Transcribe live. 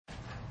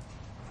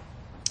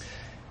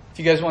If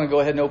you guys want to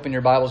go ahead and open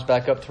your Bibles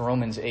back up to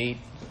Romans 8,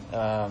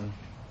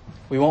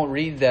 we won't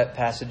read that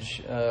passage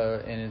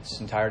in its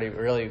entirety.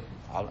 Really,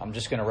 I'm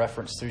just going to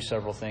reference through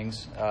several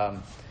things.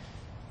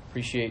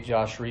 Appreciate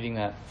Josh reading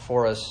that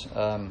for us.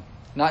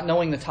 Not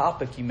knowing the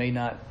topic, you may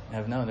not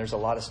have known. There's a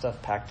lot of stuff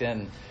packed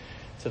in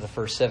to the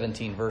first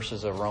 17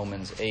 verses of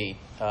Romans 8.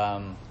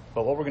 But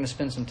what we're going to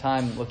spend some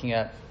time looking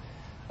at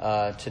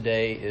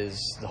today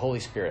is the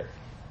Holy Spirit.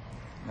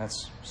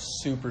 That's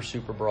super,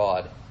 super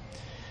broad.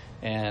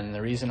 And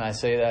the reason I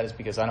say that is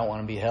because I don't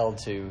want to be held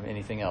to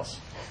anything else.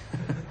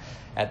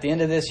 At the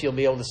end of this, you'll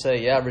be able to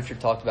say, yeah, Richard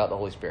talked about the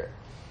Holy Spirit.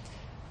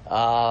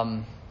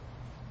 And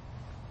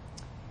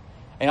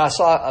I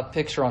saw a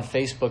picture on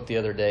Facebook the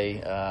other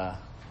day.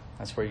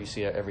 That's where you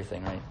see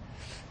everything, right?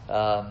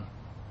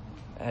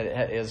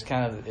 It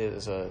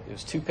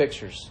was two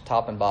pictures,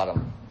 top and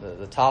bottom.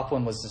 The top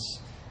one was this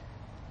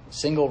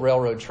single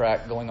railroad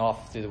track going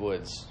off through the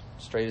woods,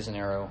 straight as an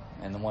arrow,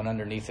 and the one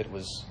underneath it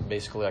was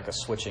basically like a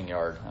switching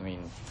yard. I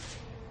mean,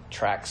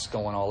 tracks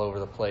going all over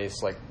the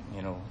place, like,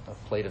 a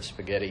plate of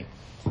spaghetti.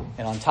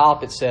 And on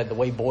top it said the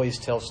way boys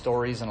tell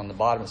stories, and on the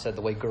bottom it said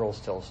the way girls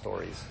tell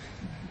stories.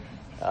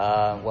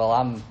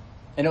 And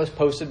it was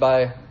posted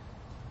by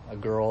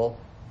a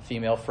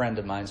female friend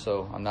of mine,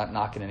 so I'm not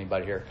knocking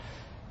anybody here.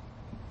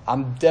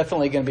 I'm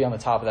definitely going to be on the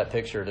top of that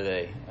picture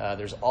today.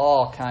 There's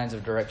all kinds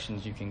of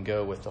directions you can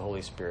go with the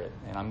Holy Spirit,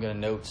 and I'm going to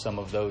note some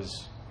of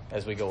those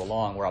as we go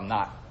along where I'm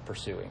not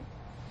pursuing.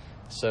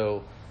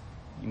 So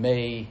you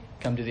may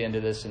come to the end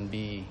of this and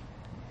be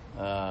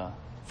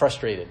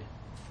frustrated.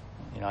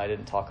 I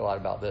didn't talk a lot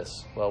about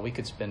this. Well, we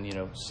could spend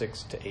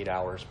 6 to 8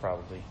 hours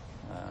probably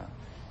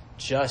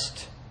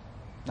just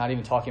not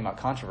even talking about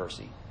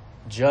controversy,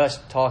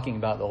 just talking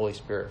about the Holy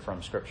Spirit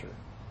from Scripture.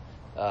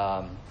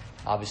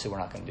 Obviously, we're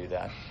not going to do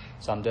that.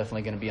 So I'm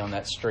definitely going to be on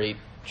that straight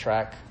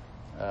track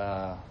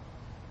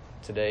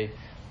today.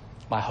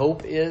 My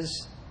hope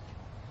is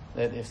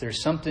that if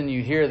there's something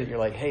you hear that you're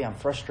like, hey, I'm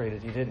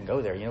frustrated you didn't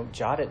go there,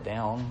 jot it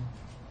down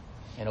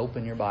and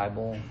open your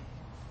Bible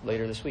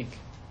later this week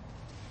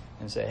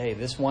and say, hey,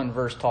 this one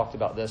verse talked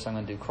about this. I'm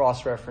going to do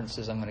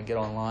cross-references. I'm going to get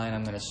online.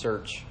 I'm going to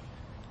search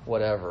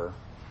whatever.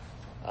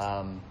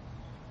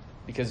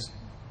 Because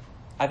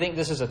I think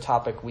this is a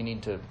topic we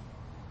need to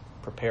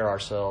prepare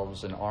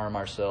ourselves and arm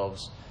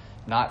ourselves,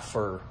 not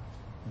for,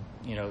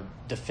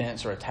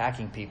 defense or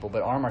attacking people,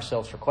 but arm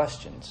ourselves for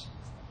questions.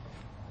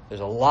 There's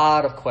a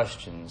lot of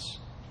questions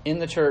in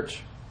the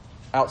church,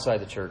 outside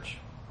the church,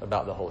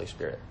 about the Holy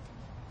Spirit.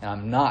 And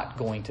I'm not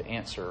going to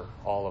answer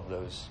all of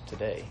those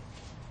today.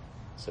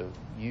 So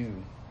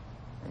you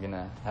are going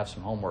to have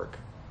some homework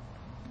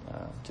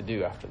to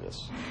do after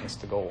this. That's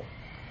the goal.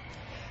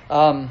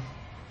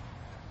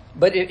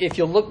 But if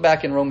you'll look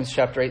back in Romans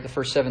chapter 8, the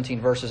first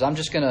 17 verses, I'm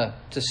just going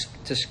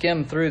to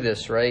skim through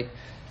this, right?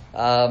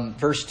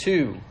 Verse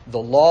 2,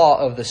 the law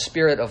of the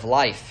Spirit of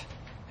life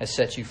has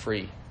set you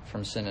free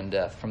from sin and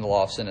death, from the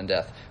law of sin and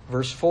death.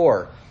 Verse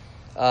 4,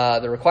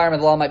 the requirement of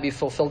the law might be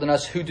fulfilled in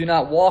us who do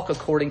not walk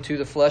according to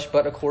the flesh,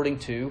 but according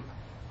to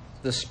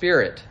the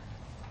Spirit.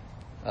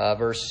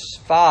 Verse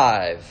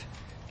 5,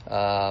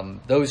 for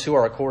those who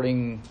are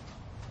according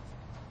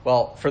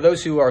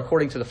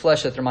to the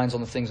flesh, set their minds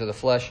on the things of the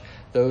flesh.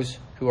 Those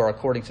who are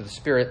according to the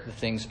Spirit, the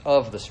things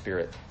of the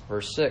Spirit.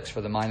 Verse 6,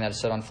 for the mind that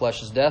is set on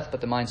flesh is death, but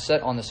the mind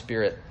set on the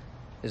Spirit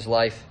is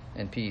life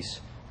and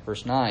peace.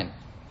 Verse 9,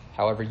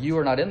 however, you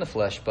are not in the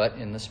flesh, but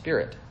in the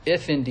Spirit,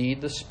 if indeed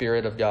the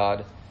Spirit of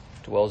God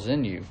dwells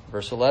in you.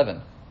 Verse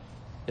 11,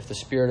 if the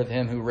Spirit of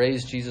him who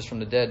raised Jesus from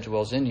the dead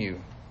dwells in you,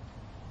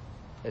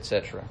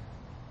 etc.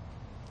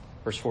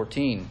 Verse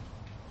 14,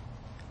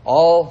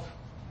 all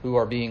who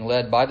are being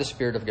led by the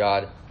Spirit of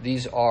God,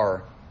 these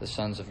are the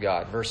sons of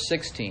God. Verse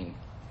 16,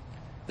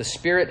 the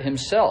Spirit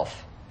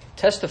himself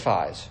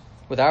testifies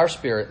with our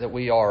spirit that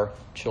we are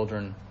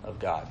children of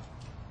God.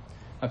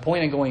 My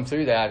point in going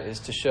through that is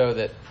to show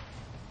that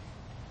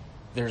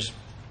there's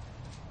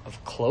a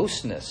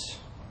closeness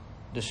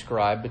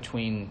described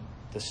between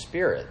the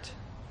Spirit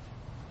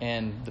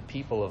and the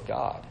people of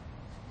God.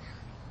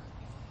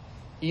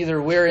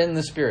 Either we're in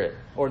the Spirit,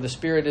 or the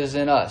Spirit is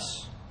in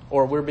us,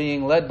 or we're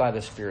being led by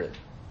the Spirit,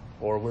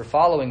 or we're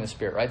following the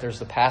Spirit, right? There's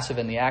the passive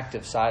and the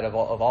active side of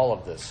all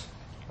of this,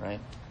 right?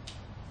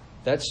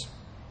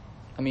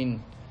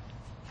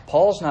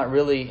 Paul's not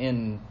really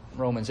in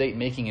Romans 8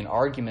 making an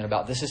argument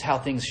about this is how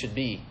things should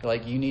be.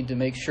 Like, you need to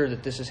make sure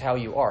that this is how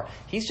you are.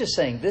 He's just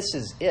saying this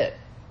is it.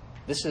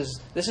 This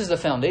is the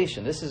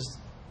foundation.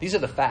 These are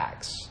the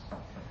facts.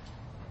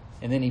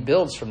 And then he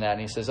builds from that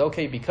and he says,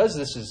 okay, because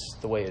this is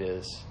the way it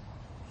is,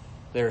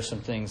 there are some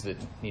things that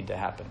need to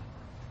happen,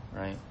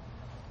 right?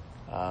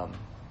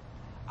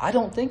 I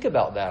don't think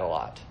about that a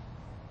lot.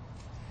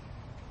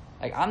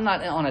 Like, I'm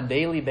not on a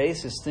daily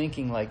basis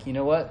thinking like, you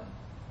know what?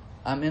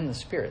 I'm in the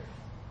Spirit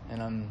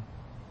and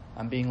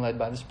I'm being led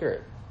by the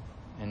Spirit.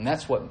 And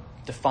that's what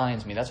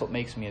defines me. That's what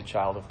makes me a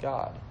child of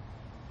God.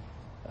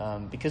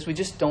 Because we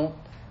just don't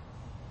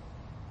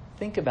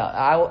think about,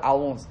 I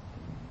won't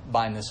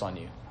bind this on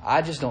you.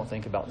 I just don't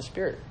think about the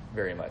Spirit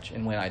very much.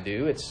 And when I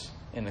do, it's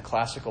in the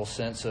classical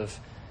sense of,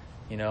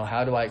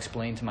 how do I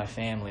explain to my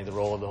family the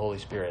role of the Holy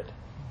Spirit?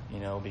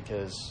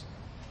 Because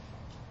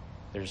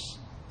there's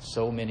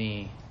so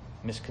many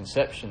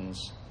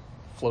misconceptions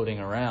floating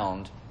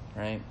around,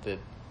 right? That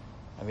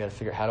I've got to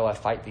figure out, how do I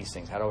fight these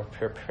things? How do I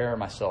prepare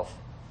myself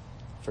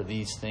for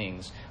these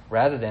things?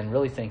 Rather than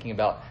really thinking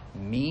about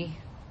me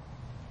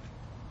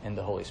and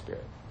the Holy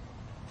Spirit.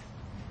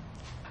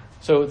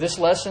 So this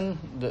lesson,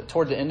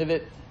 toward the end of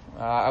it,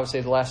 I would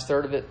say the last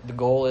third of it, the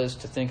goal is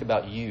to think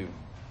about you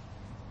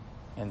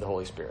and the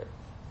Holy Spirit.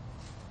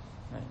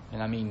 Right?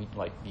 And I mean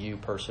like you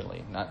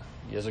personally, not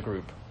you as a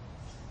group,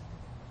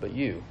 but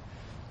you.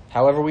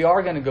 However, we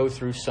are going to go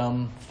through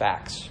some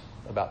facts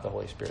about the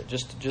Holy Spirit,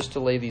 just to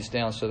lay these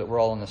down so that we're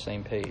all on the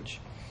same page.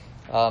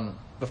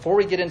 Before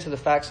we get into the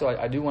facts, though,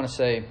 I do want to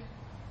say,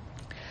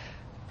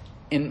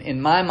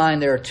 in my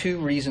mind, there are two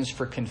reasons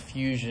for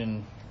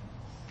confusion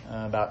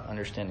about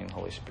understanding the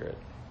Holy Spirit.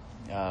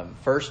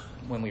 First,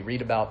 when we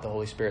read about the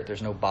Holy Spirit,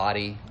 there's no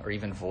body or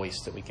even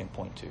voice that we can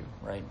point to,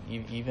 right?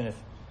 Even if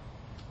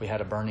we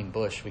had a burning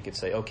bush, we could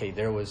say, okay,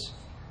 there was,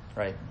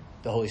 right,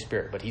 the Holy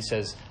Spirit. But he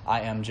says,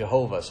 I am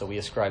Jehovah, so we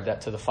ascribe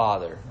that to the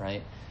Father,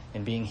 right?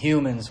 And being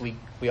humans, we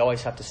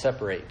always have to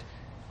separate,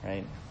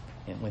 right?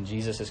 And when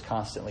Jesus is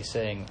constantly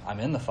saying, I'm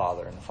in the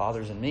Father, and the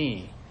Father's in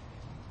me,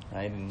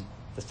 right? And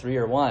the three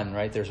are one,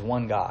 right? There's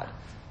one God.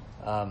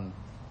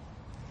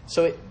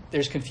 So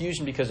there's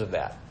confusion because of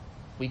that.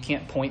 We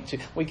can point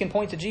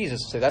to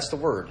Jesus and say, that's the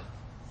Word,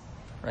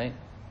 right?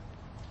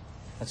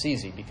 That's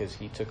easy because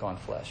he took on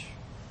flesh.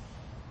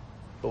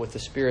 But with the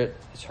Spirit,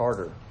 it's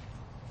harder.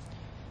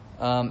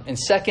 And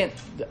second,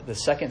 the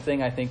second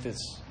thing I think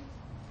that's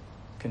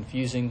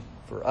confusing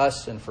for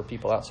us and for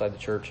people outside the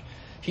church,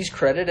 he's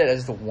credited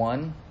as the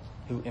one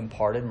who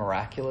imparted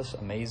miraculous,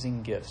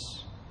 amazing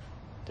gifts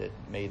that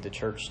made the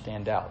church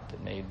stand out,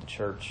 that made the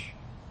church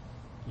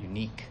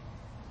unique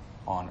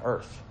on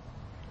earth,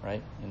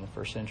 right, in the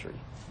first century.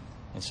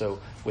 And so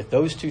with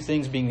those two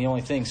things being the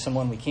only things,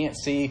 someone we can't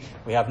see,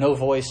 we have no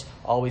voice,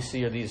 all we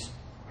see are these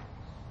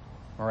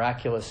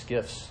miraculous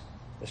gifts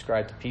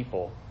ascribed to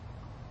people,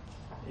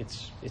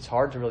 it's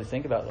hard to really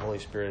think about the Holy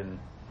Spirit in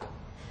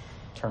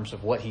terms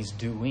of what he's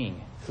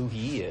doing, who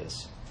he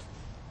is,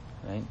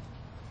 right?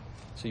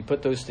 So you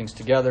put those things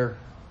together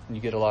and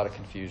you get a lot of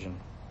confusion.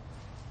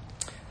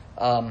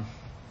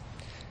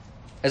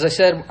 As I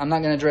said, I'm not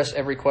going to address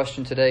every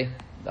question today.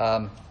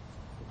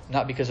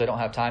 Not because I don't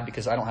have time,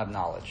 because I don't have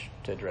knowledge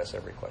to address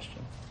every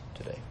question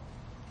today.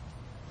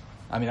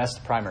 I mean, that's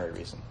the primary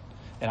reason.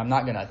 And I'm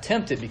not going to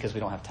attempt it because we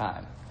don't have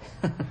time.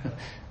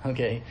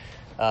 Okay?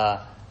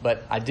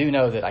 But I do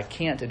know that I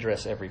can't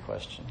address every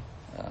question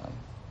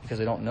because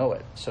I don't know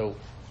it. So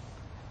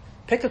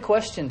pick a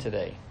question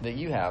today that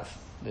you have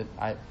that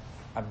I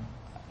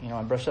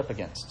brush up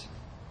against.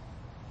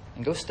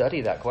 And go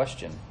study that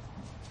question.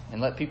 And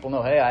let people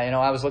know, hey,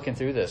 I was looking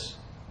through this.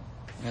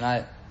 And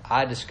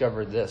I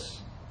discovered this.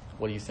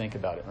 What do you think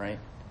about it, right?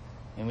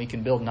 And we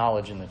can build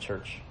knowledge in the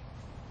church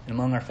and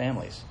among our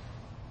families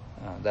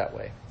that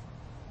way.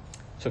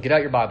 So get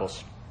out your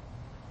Bibles.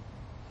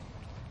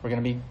 We're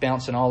going to be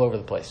bouncing all over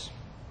the place.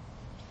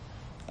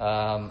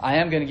 I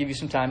am going to give you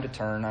some time to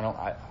turn.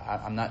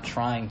 I'm not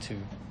trying to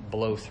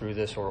blow through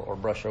this or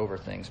brush over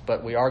things,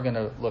 but we are going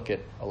to look at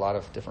a lot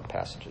of different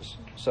passages.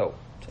 So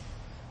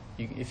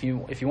if you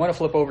want to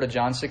flip over to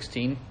John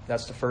 16,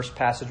 that's the first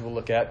passage we'll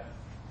look at.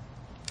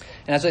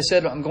 And as I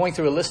said, I'm going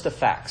through a list of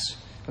facts.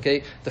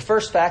 Okay, the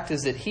first fact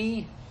is that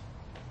he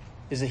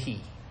is a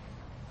he.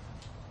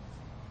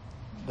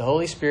 The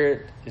Holy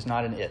Spirit is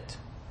not an it.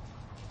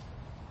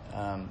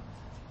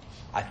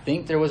 I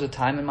think there was a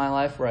time in my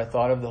life where I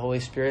thought of the Holy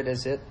Spirit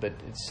as it, but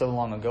it's so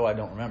long ago I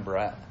don't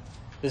remember.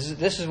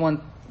 This is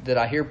one that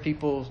I hear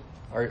people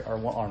are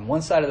on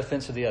one side of the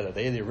fence or the other.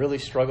 They either really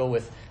struggle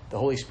with the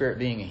Holy Spirit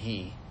being a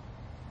he,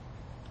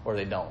 or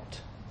they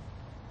don't.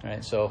 All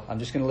right, so I'm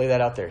just going to lay that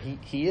out there.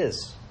 He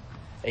is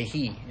a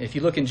he. If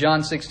you look in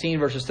John 16,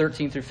 verses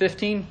 13 through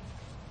 15,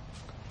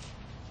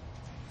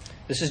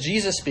 this is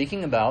Jesus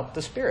speaking about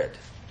the Spirit,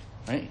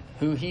 right?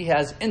 Who he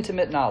has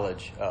intimate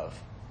knowledge of.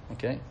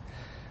 Okay?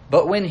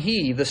 But when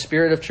he, the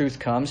Spirit of truth,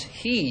 comes,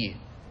 he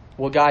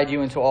will guide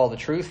you into all the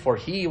truth, for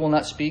he will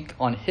not speak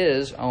on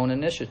his own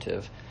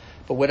initiative.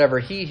 But whatever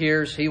he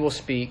hears, he will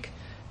speak,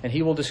 and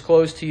he will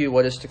disclose to you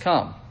what is to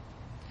come.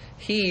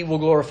 He will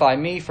glorify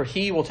me, for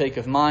he will take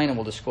of mine and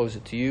will disclose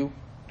it to you.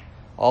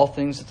 All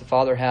things that the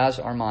Father has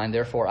are mine.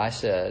 Therefore I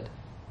said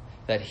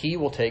that he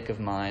will take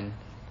of mine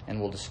and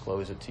will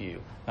disclose it to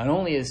you. Not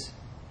only is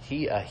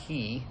he a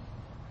he,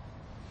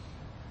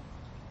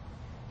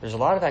 there's a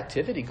lot of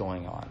activity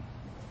going on.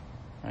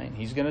 Right?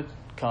 He's going to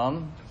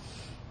come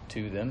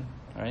to them,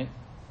 right?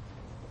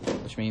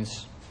 Which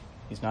means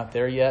he's not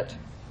there yet.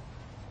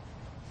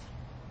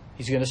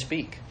 He's going to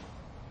speak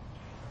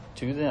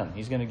to them.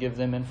 He's going to give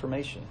them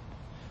information.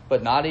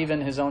 But not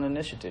even his own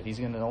initiative. He's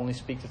going to only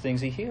speak to things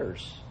he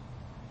hears.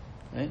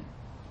 Right?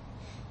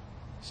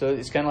 So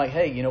it's kind of like,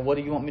 hey, what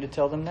do you want me to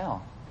tell them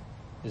now?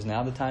 Is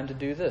now the time to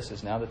do this?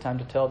 Is now the time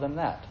to tell them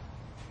that?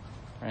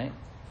 Right?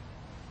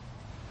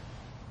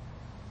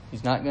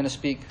 He's not going to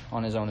speak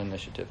on his own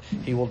initiative.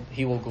 He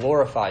will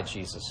glorify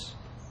Jesus.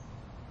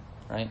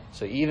 Right?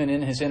 So even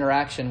in his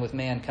interaction with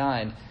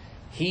mankind,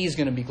 he's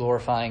going to be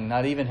glorifying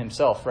not even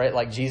himself, right?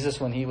 Like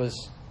Jesus, when he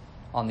was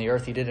on the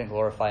earth, he didn't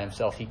glorify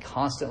himself. He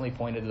constantly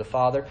pointed to the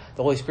Father.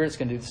 The Holy Spirit's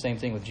going to do the same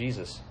thing with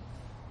Jesus.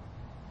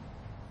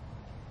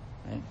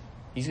 Right?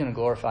 He's going to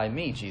glorify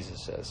me,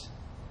 Jesus says.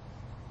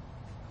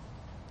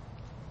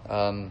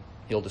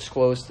 He'll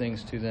disclose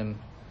things to them.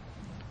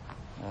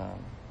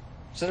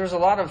 So there's a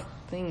lot of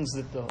things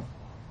that the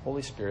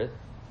Holy Spirit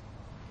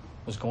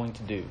was going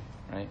to do,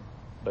 right?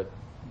 But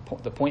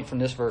the point from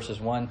this verse is,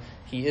 one,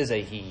 he is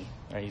a he,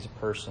 right? He's a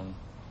person.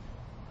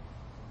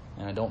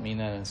 And I don't mean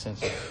that in the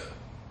sense of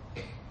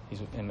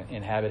he's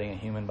inhabiting a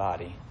human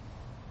body.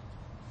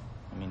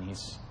 I mean,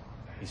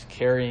 he's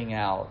carrying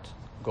out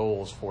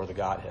goals for the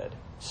Godhead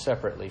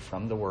separately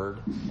from the Word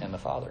and the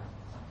Father,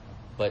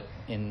 but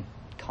in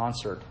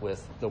concert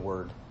with the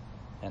Word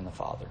and the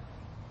Father.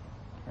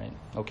 Right?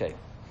 Okay.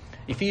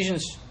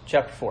 Ephesians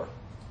chapter 4.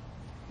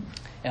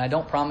 And I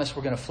don't promise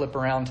we're going to flip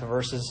around to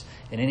verses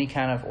in any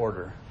kind of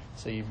order.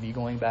 So you'll be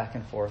going back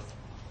and forth.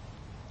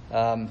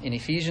 In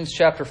Ephesians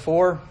chapter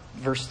 4,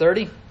 verse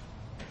 30,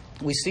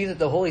 we see that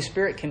the Holy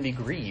Spirit can be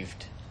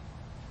grieved.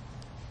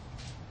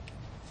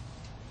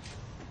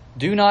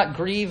 Do not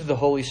grieve the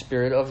Holy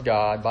Spirit of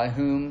God, by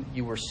whom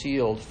you were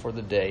sealed for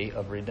the day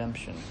of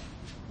redemption.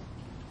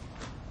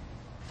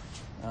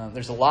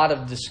 There's a lot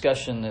of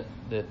discussion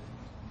that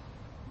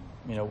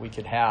we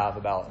could have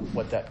about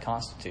what that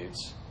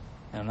constitutes.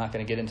 And I'm not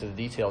going to get into the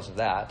details of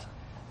that.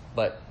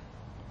 But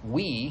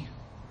we,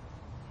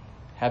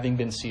 having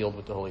been sealed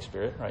with the Holy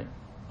Spirit, right,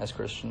 as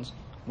Christians,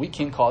 we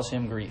can cause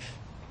him grief.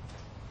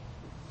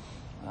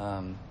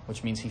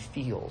 Which means he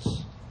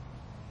feels.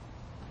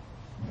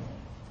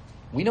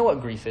 We know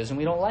what grief is and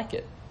we don't like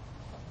it.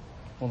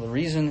 Well, the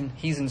reason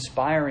he's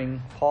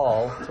inspiring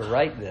Paul to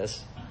write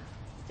this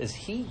is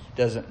he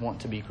doesn't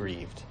want to be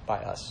grieved by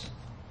us.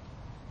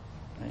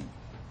 Right?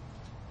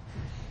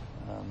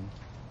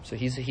 So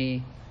he's a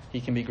he.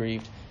 He can be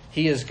grieved.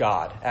 He is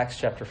God. Acts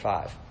chapter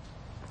 5.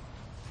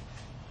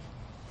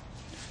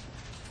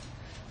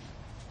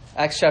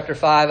 Acts chapter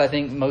 5, I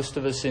think most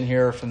of us in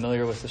here are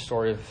familiar with the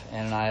story of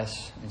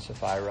Ananias and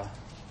Sapphira.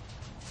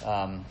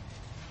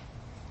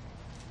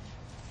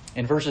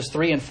 In verses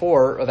 3 and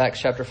 4 of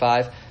Acts chapter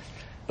 5,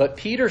 but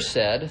Peter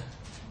said,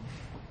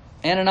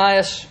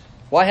 Ananias,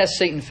 why has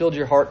Satan filled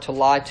your heart to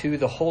lie to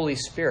the Holy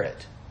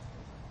Spirit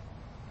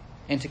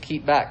and to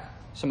keep back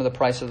some of the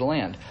price of the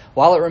land?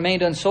 While it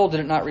remained unsold, did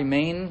it not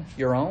remain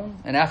your own?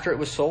 And after it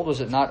was sold,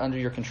 was it not under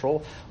your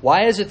control?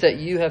 Why is it that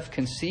you have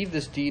conceived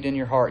this deed in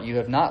your heart? You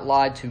have not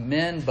lied to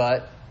men,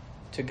 but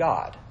to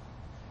God.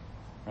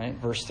 Right?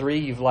 Verse 3,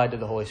 you've lied to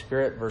the Holy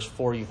Spirit. Verse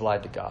 4, you've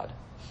lied to God.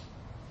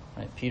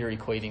 Right? Peter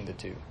equating the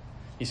two.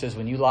 He says,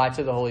 when you lie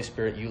to the Holy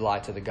Spirit, you lie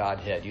to the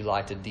Godhead. You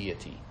lie to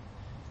deity.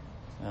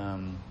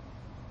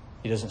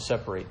 He doesn't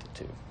separate the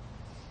two.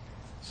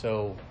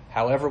 So,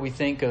 however we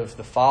think of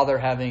the Father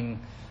having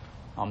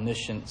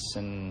omniscience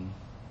and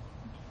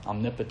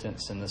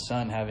omnipotence and the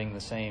Son having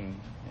the same,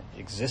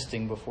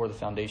 existing before the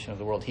foundation of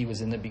the world. He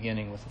was in the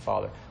beginning with the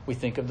Father. We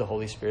think of the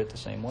Holy Spirit the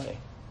same way.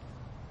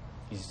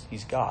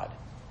 He's God.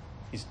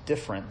 He's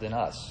different than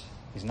us.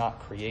 He's not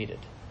created.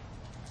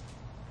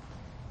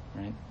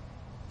 Right?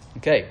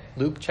 Okay,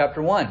 Luke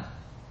chapter 1.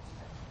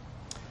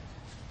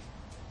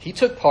 He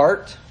took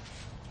part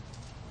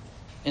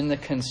in the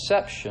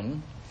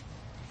conception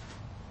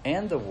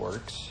and the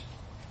works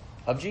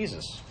of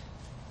Jesus.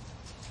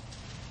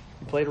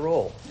 He played a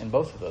role in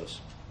both of those.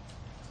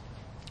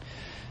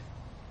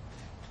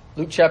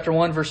 Luke chapter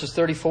 1, verses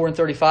 34 and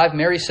 35.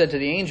 Mary said to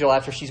the angel,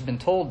 after she's been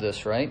told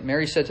this, right?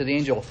 Mary said to the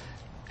angel,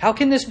 how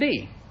can this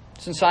be,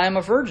 since I am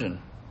a virgin?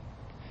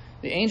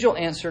 The angel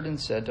answered and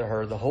said to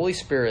her, the Holy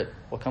Spirit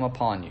will come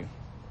upon you,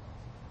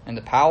 and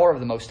the power of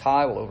the Most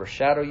High will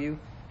overshadow you,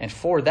 and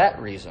for that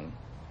reason,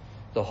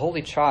 the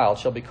Holy Child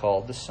shall be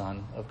called the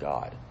Son of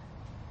God.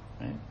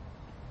 Right?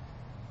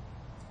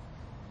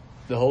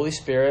 The Holy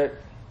Spirit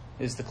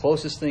is the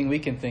closest thing we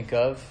can think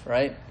of,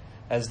 right,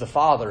 as the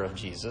Father of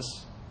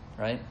Jesus,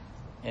 right?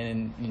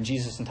 And in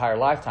Jesus' entire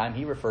lifetime,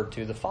 he referred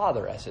to the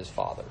Father as his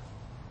Father,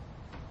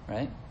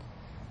 right?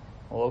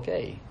 Well,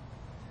 okay.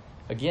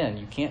 Again,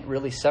 you can't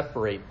really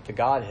separate the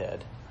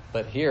Godhead,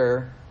 but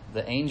here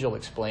the angel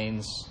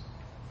explains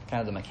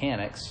kind of the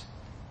mechanics.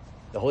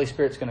 The Holy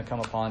Spirit's going to come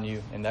upon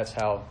you, and that's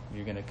how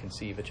you're going to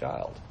conceive a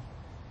child.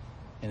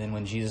 And then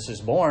when Jesus is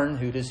born,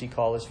 who does he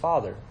call his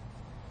Father?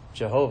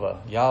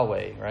 Jehovah,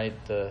 Yahweh, right?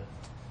 The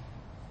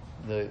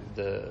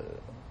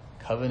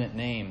covenant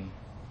name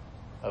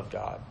of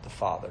God, the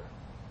Father.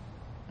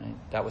 Right?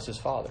 That was his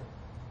Father.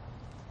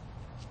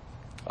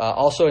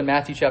 Also in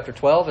Matthew chapter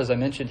 12, as I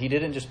mentioned, he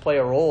didn't just play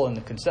a role in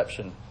the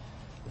conception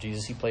of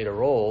Jesus. He played a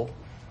role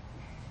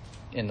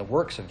in the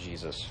works of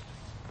Jesus.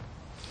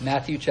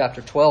 Matthew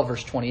chapter 12,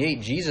 verse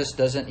 28, Jesus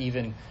doesn't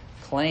even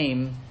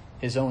claim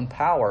his own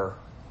power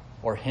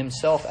or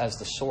himself as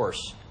the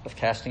source of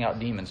casting out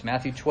demons.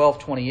 Matthew 12,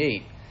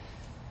 28,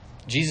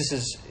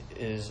 Jesus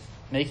is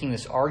making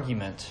this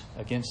argument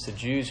against the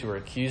Jews who are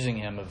accusing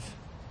him of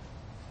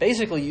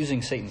basically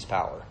using Satan's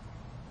power.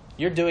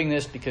 You're doing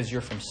this because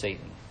you're from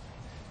Satan.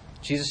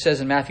 Jesus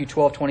says in Matthew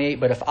 12:28,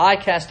 "But if I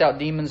cast out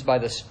demons by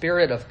the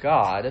Spirit of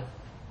God,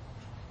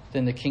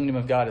 then the kingdom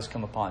of God has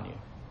come upon you."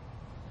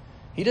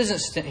 He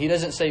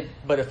doesn't say,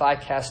 "But if I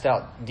cast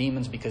out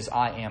demons because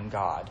I am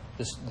God,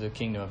 the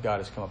kingdom of God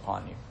has come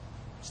upon you."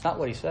 It's not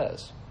what he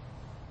says.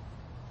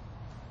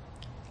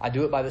 I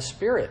do it by the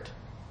Spirit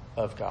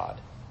of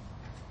God.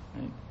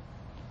 Right?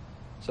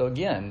 So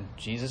again,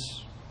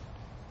 Jesus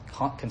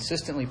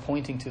consistently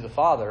pointing to the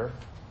Father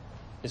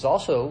is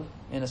also,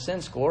 in a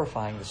sense,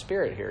 glorifying the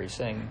Spirit here. He's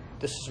saying,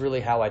 this is really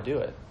how I do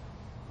it.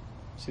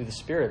 It's through the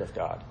Spirit of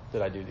God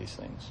that I do these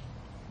things.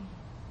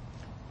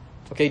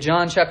 Okay,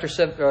 John chapter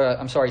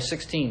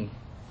 16.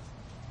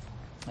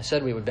 I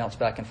said we would bounce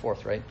back and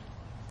forth, right?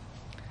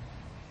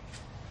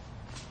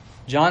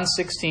 John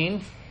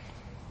 16,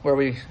 where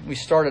we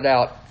started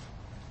out.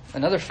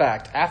 Another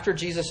fact, after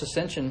Jesus'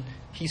 ascension,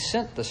 he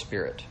sent the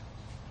Spirit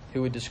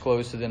who would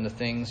disclose to them the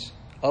things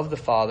of the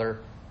Father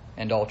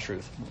and all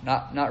truth.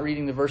 Not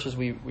reading the verses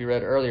we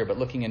read earlier, but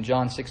looking in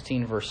John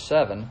 16, verse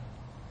 7.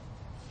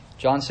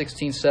 John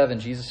 16,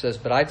 7, Jesus says,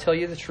 "But I tell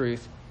you the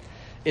truth,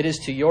 it is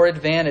to your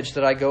advantage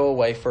that I go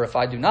away, for if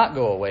I do not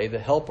go away, the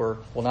Helper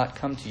will not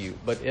come to you.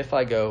 But if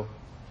I go,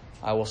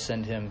 I will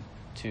send him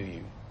to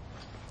you."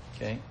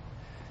 Okay?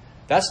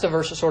 That's the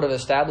verse that sort of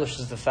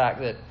establishes the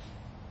fact that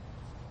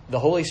the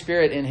Holy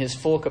Spirit in his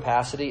full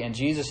capacity and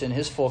Jesus in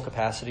his full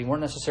capacity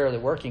weren't necessarily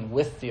working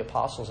with the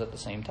apostles at the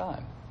same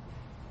time.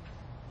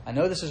 I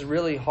know this is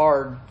really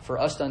hard for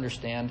us to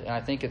understand, and I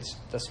think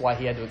that's why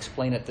he had to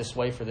explain it this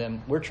way for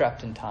them. We're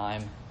trapped in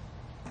time.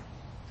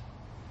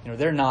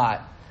 They're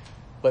not.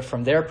 But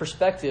from their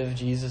perspective,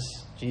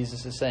 Jesus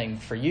is saying,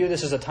 for you,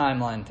 this is a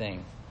timeline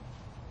thing.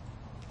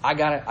 I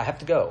have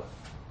to go.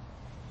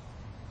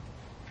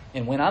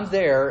 And when I'm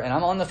there and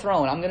I'm on the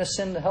throne, I'm going to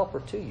send the Helper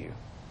to you.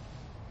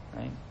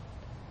 Right?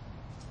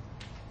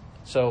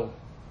 So,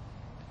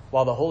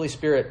 while the Holy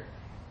Spirit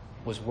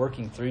was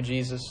working through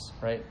Jesus,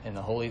 right,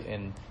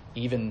 and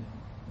even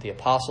the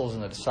apostles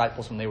and the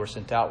disciples when they were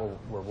sent out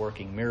were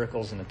working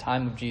miracles in the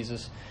time of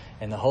Jesus,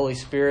 and the Holy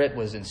Spirit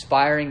was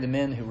inspiring the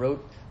men who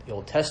wrote the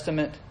Old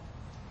Testament,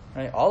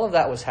 right? All of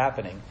that was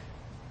happening.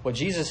 What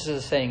Jesus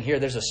is saying here,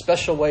 there's a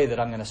special way that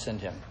I'm going to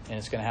send him, and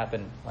it's going to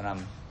happen when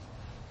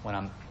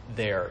I'm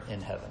there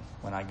in heaven,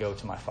 when I go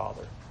to my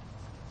Father.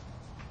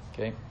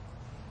 Okay?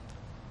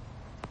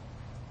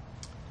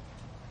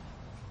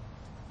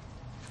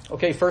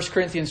 Okay, 1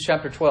 Corinthians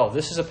chapter 12.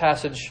 This is a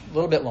passage a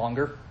little bit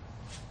longer.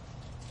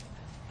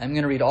 I'm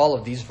going to read all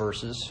of these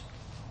verses.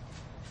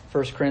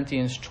 1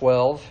 Corinthians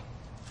 12.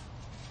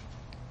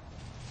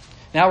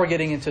 Now we're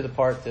getting into the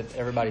part that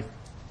everybody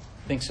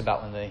thinks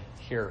about when they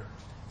hear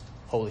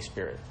Holy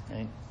Spirit.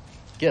 Right?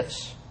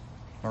 Gifts.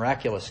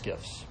 Miraculous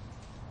gifts.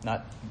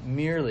 Not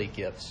merely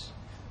gifts,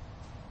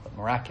 but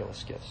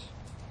miraculous gifts.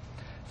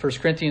 1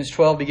 Corinthians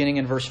 12, beginning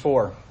in verse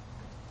 4.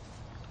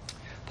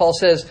 Paul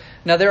says,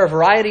 "Now there are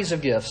varieties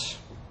of gifts,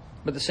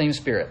 but the same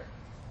Spirit.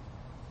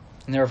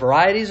 And there are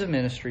varieties of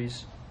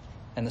ministries,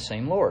 and the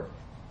same Lord.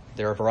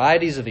 There are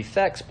varieties of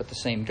effects, but the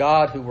same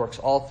God who works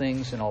all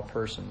things in all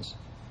persons.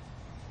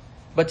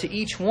 But to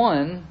each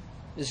one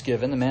is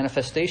given the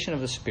manifestation of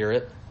the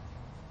Spirit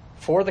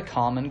for the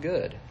common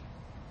good.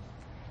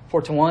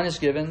 For to one is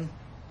given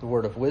the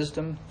word of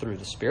wisdom through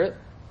the Spirit,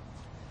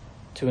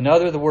 to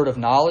another the word of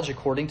knowledge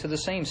according to the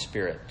same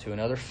Spirit, to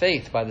another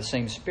faith by the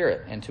same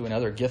Spirit, and to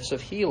another gifts of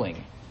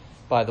healing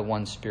by the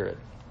one Spirit,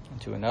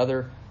 and to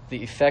another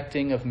the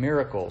effecting of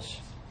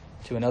miracles,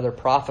 to another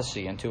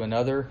prophecy, and to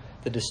another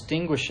the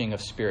distinguishing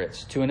of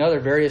spirits, to another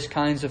various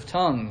kinds of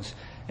tongues,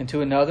 and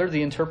to another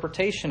the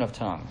interpretation of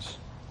tongues.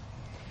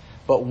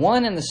 But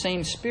one and the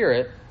same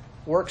Spirit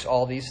works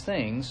all these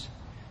things,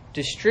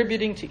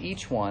 distributing to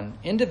each one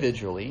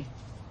individually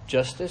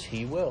just as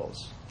he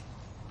wills."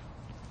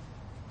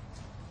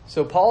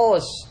 So Paul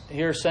is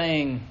here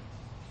saying,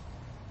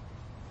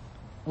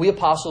 we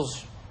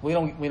apostles, we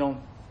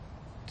don't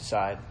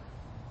decide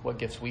what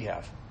gifts we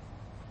have.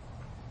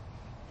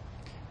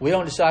 We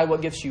don't decide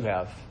what gifts you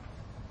have.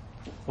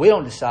 We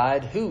don't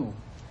decide who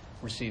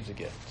receives a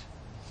gift.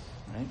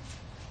 Right?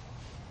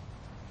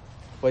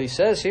 What he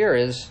says here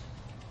is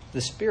the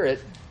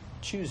Spirit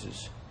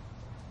chooses.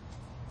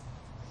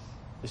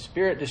 The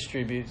Spirit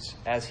distributes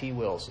as he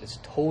wills. It's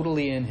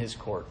totally in his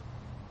court.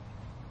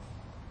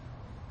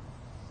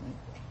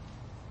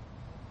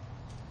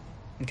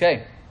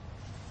 Okay.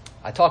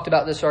 I talked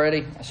about this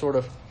already. I sort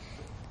of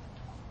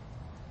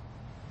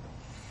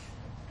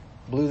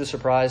blew the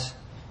surprise.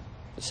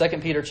 But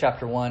 2 Peter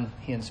chapter 1,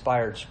 he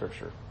inspired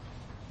Scripture.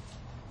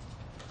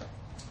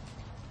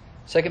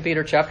 2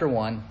 Peter chapter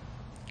 1,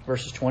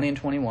 verses 20 and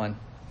 21.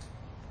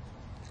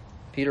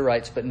 Peter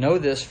writes, "But know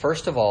this,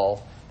 first of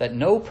all, that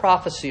no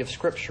prophecy of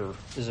Scripture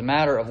is a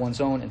matter of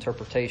one's own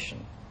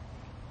interpretation.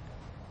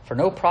 For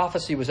no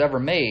prophecy was ever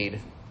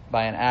made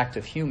by an act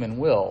of human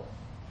will,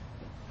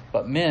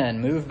 but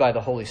men, moved by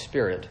the Holy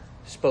Spirit,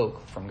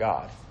 spoke from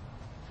God."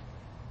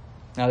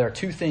 Now, there are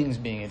two things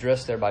being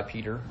addressed there by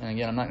Peter. And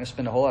again, I'm not going to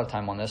spend a whole lot of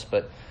time on this,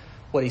 but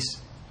what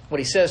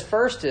he says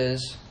first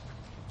is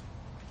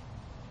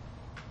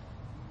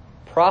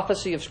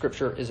prophecy of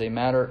Scripture is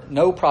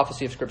no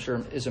prophecy of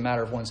Scripture is a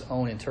matter of one's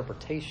own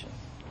interpretation.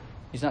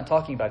 He's not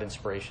talking about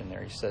inspiration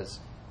there. He says,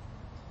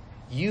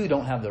 you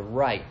don't have the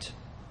right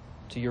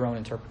to your own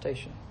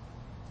interpretation.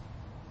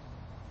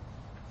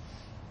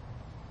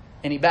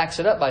 And he backs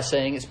it up by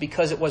saying it's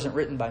because it wasn't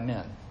written by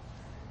men.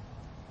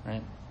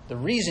 Right? The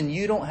reason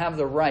you don't have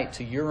the right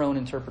to your own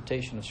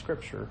interpretation of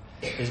Scripture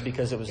is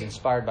because it was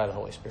inspired by the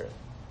Holy Spirit.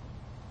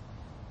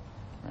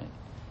 Right?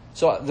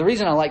 So the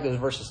reason I like those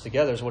verses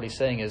together is what he's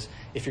saying is,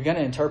 if you're going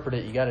to interpret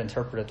it, you got to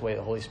interpret it the way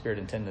the Holy Spirit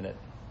intended it.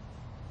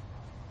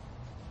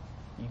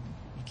 You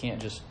can't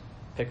just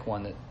pick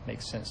one that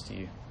makes sense to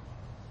you.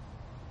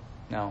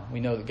 Now, we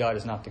know that God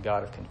is not the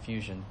God of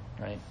confusion,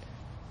 right?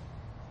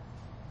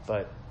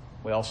 But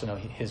we also know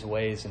His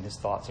ways and His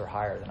thoughts are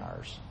higher than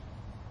ours,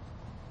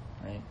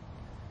 right?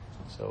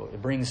 So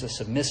it brings a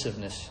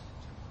submissiveness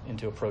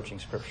into approaching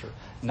Scripture.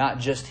 Not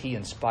just He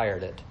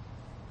inspired it,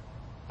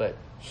 but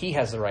He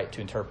has the right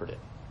to interpret it.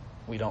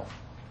 We don't.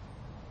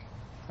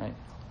 Right?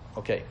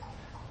 Okay.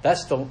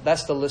 That's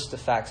the list of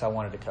facts I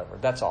wanted to cover.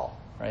 That's all.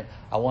 Right?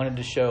 I wanted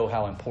to show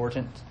how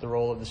important the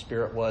role of the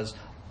Spirit was.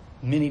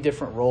 Many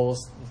different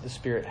roles the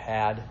Spirit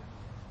had.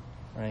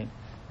 Right?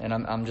 And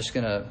I'm just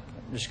gonna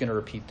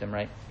repeat them.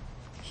 Right?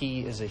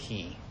 He is a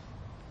He.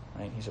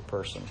 Right? He's a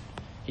person.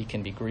 He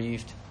can be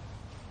grieved.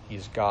 He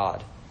is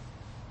God.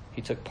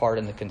 He took part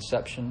in the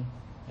conception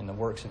and the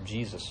works of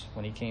Jesus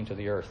when He came to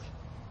the earth.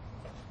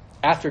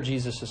 After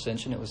Jesus'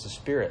 ascension, it was the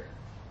Spirit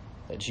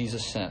that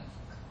Jesus sent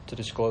to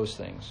disclose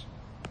things.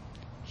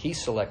 He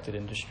selected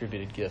and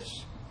distributed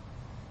gifts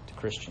to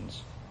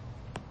Christians.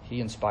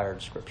 He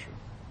inspired Scripture.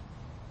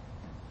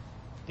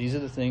 These are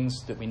the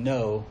things that we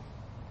know,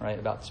 right,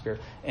 about the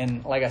Spirit.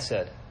 And like I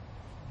said,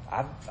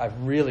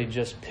 I've really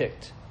just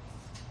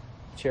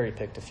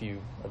cherry-picked a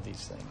few of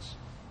these things.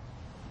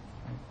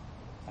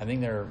 I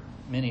think there are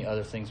many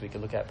other things we could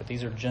look at, but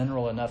these are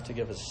general enough to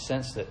give us a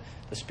sense that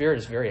the Spirit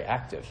is very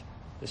active.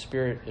 The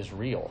Spirit is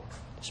real.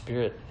 The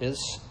Spirit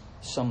is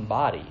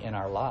somebody in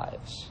our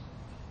lives.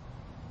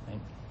 Right?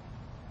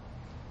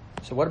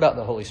 So what about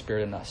the Holy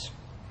Spirit in us?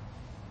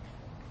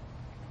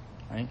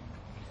 Right?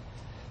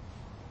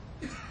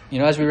 You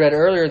know, as we read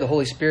earlier, the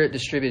Holy Spirit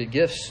distributed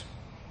gifts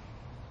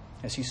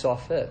as He saw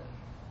fit.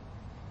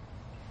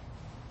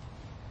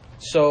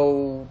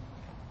 So,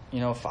 you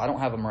know, if I don't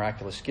have a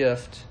miraculous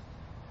gift,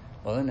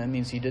 well, then that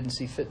means He didn't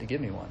see fit to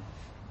give me one.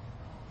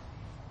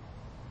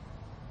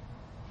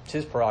 It's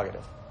His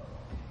prerogative.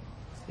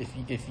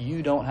 If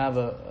you don't have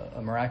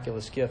a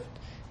miraculous gift,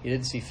 He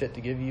didn't see fit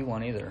to give you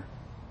one either.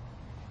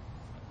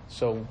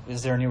 So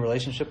is there any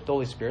relationship with the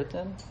Holy Spirit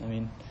then? I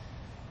mean,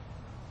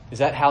 is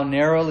that how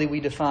narrowly we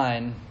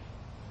define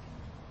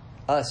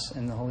us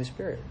and the Holy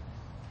Spirit?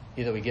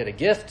 Either we get a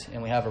gift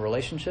and we have a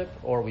relationship,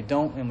 or we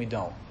don't and we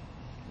don't.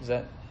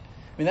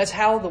 That's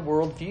how the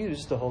world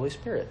views the Holy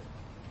Spirit.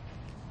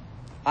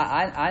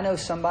 I know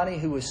somebody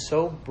who was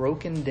so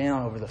broken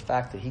down over the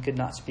fact that he could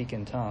not speak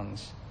in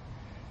tongues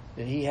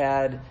that he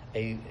had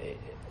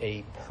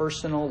a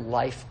personal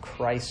life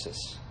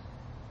crisis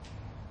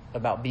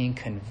about being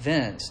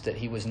convinced that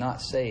he was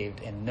not saved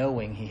and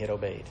knowing he had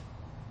obeyed.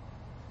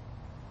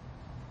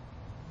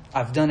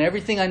 I've done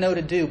everything I know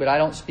to do, but I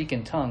don't speak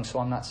in tongues, so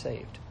I'm not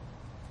saved.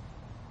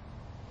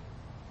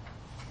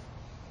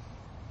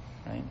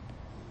 Right?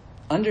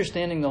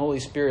 Understanding the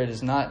Holy Spirit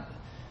is not,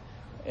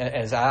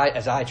 as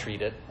I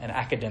treat it, an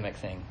academic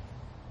thing.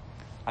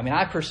 I mean,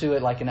 I pursue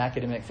it like an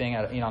academic thing.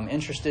 I'm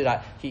interested.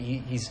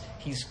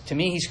 To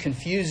me, he's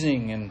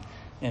confusing,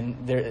 and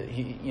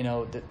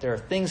there are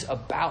things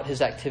about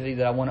his activity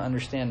that I want to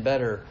understand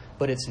better.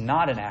 But it's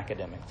not an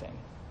academic thing.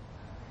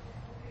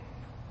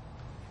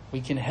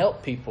 We can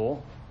help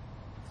people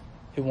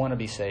who want to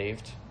be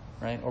saved,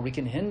 right? Or we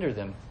can hinder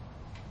them,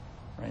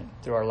 right,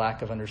 through our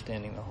lack of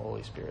understanding the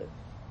Holy Spirit.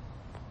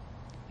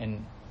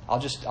 And I'll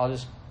just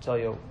tell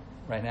you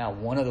right now,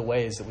 one of the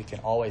ways that we can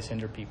always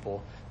hinder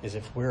people is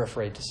if we're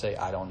afraid to say,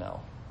 I don't know.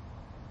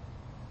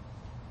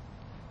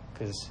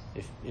 Because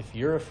if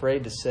you're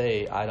afraid to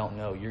say, I don't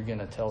know, you're going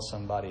to tell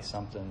somebody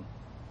something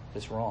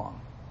that's wrong.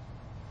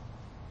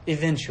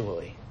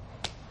 Eventually.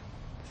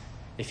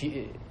 If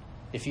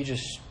you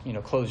just,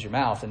 close your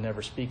mouth and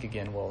never speak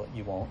again, well,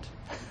 you won't.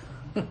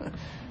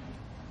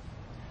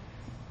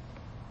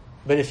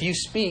 But if you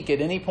speak at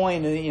any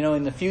point,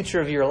 in the future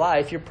of your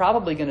life, you're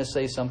probably going to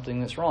say something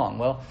that's wrong.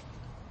 Well,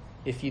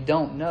 if you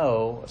don't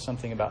know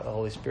something about the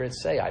Holy Spirit,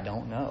 say, I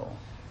don't know.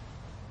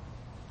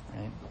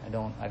 Right?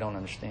 I don't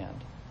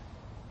understand.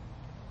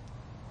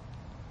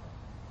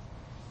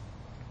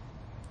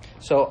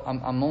 So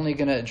I'm only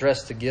going to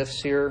address the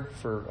gifts here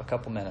for a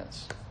couple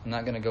minutes. I'm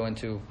not going to go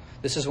into...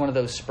 This is one of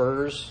those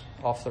spurs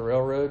off the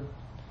railroad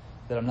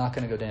that I'm not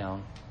going to go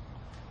down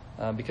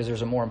because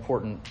there's a more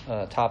important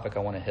topic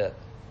I want to hit.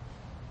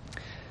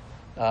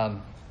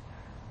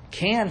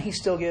 Can He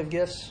still give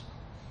gifts?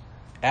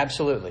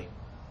 Absolutely.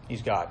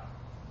 He's God.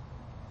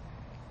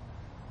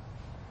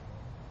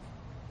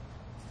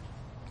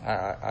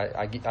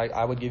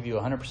 I would give you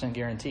a 100%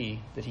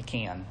 guarantee that he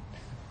can.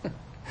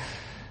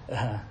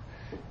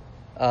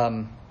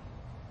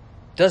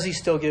 Does he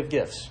still give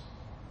gifts?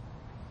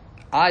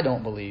 I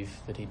don't believe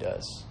that he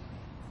does.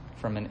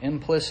 From an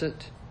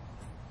implicit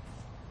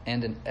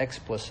and an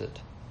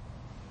explicit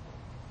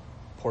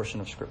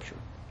portion of Scripture.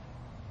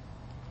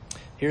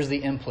 Here's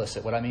the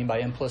implicit. What I mean by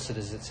implicit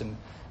is it's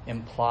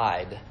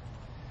implied,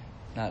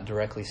 not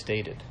directly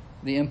stated.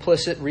 The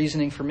implicit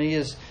reasoning for me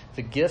is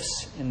the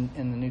gifts in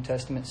the New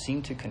Testament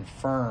seem to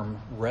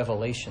confirm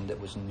revelation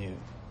that was new.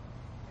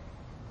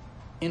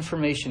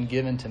 Information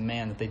given to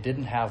man that they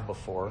didn't have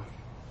before,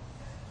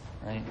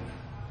 right?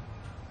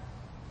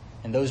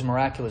 And those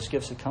miraculous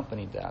gifts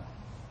accompanied that.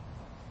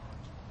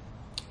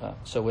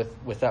 So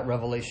with that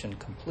revelation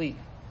complete,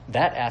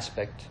 that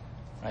aspect,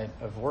 right,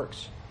 of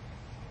works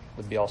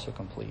would be also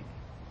complete.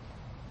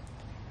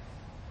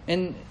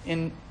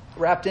 And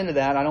wrapped into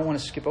that, I don't want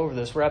to skip over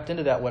this, wrapped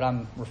into that, what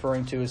I'm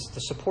referring to is the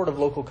support of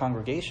local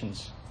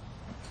congregations,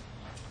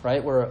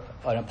 right, where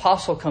an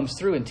apostle comes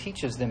through and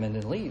teaches them and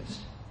then leaves.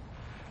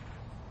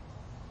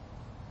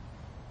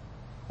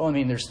 Well, I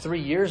mean, there's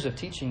 3 years of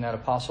teaching that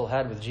apostle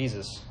had with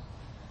Jesus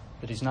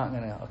that he's not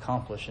going to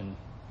accomplish in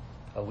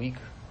a week,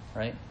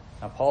 right?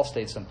 Now, Paul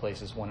stayed some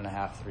places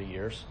 1.5, 3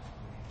 years.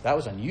 That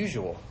was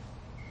unusual,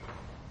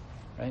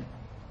 right?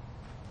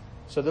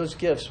 So those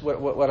gifts,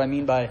 what I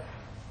mean by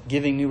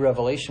giving new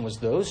revelation was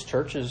those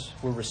churches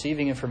were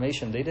receiving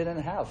information they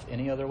didn't have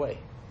any other way.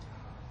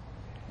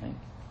 Right?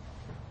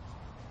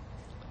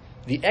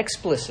 The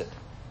explicit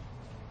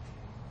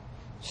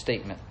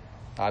statement,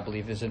 I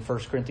believe, is in 1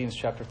 Corinthians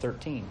chapter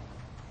 13.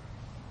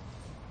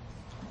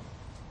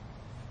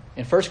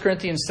 In 1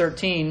 Corinthians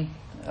 13,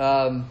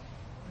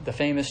 the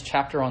famous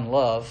chapter on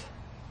love,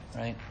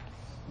 right?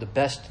 The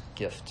best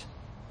gift,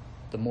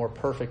 the more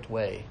perfect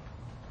way,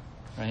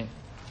 right?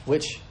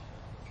 Which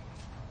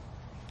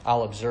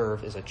I'll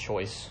observe is a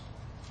choice,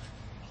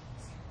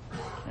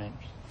 right?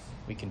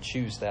 We can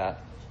choose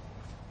that.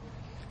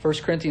 1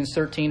 Corinthians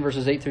 13,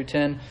 verses 8 through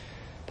 10,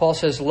 Paul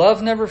says,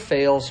 "Love never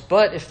fails,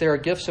 but if there are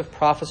gifts of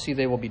prophecy,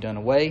 they will be done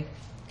away.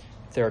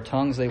 If there are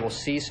tongues, they will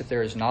cease. If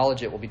there is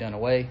knowledge, it will be done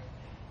away.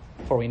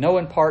 For we know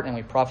in part and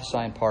we prophesy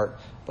in part,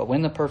 but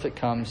when the perfect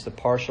comes, the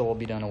partial will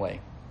be done away."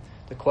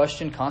 The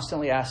question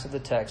constantly asked of the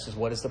text is,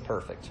 what is the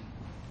perfect?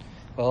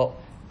 Well,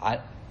 I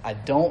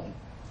don't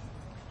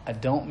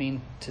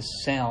mean to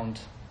sound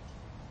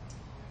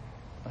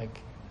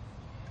like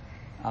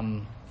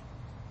I'm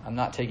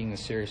not taking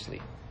this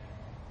seriously.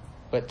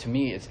 But to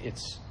me,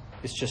 it's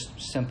just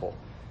simple.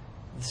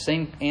 The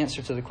same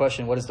answer to the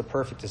question, what is the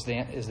perfect, is the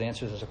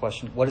answer to the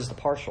question, what is the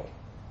partial?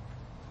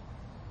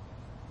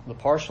 The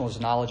partial is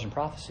knowledge and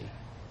prophecy.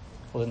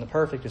 Well, then the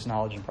perfect is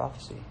knowledge and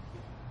prophecy.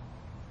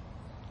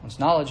 Once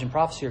knowledge and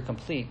prophecy are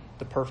complete,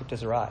 the perfect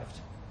has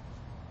arrived.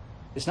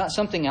 It's not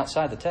something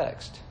outside the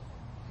text.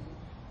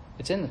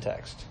 It's in the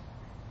text.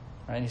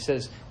 Right? He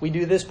says, we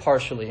do this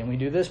partially and we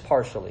do this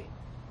partially.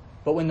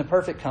 But when the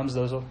perfect comes,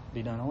 those will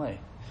be done away.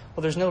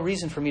 Well, there's no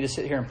reason for me to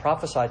sit here and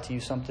prophesy to you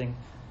something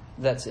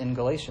that's in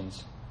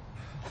Galatians.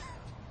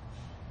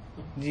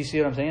 Do you see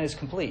what I'm saying? It's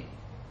complete.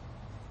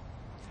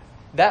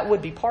 That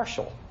would be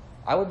partial.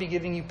 I would be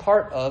giving you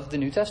part of the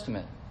New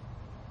Testament.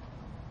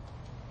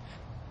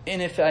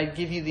 And if I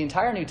give you the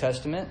entire New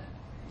Testament,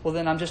 well,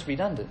 then I'm just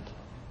redundant.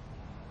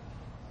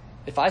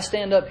 If I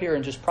stand up here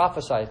and just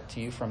prophesy to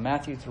you from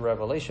Matthew through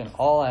Revelation,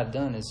 all I've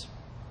done is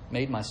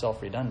made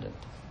myself redundant.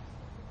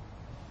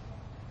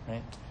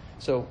 Right?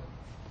 So,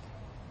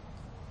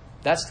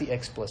 that's the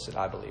explicit,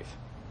 I believe.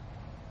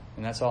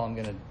 And that's all I'm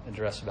going to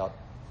address about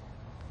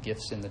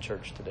gifts in the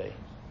church today.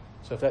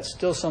 So if that's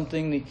still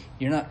something that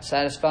you're not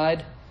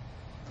satisfied,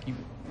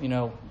 you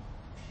know,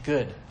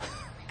 good.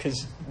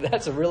 Because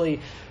that's a really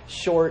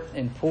short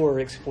and poor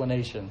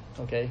explanation.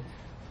 Okay?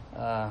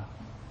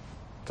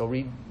 Go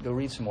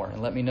read some more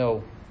and let me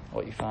know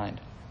what you find.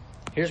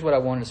 Here's what I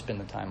wanted to spend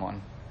the time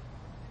on.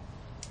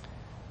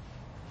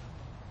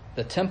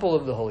 The temple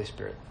of the Holy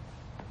Spirit.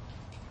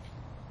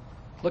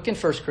 Look in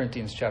 1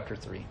 Corinthians chapter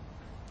 3.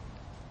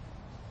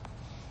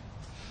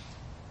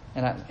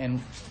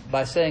 And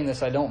by saying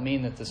this, I don't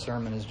mean that the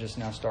sermon is just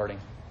now starting.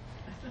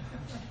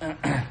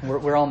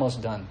 We're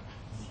almost done.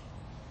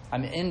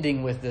 I'm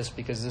ending with this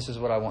because this is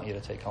what I want you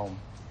to take home.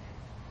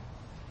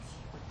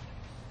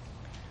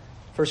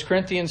 1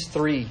 Corinthians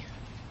 3,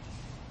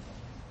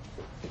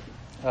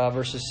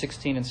 verses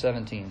 16 and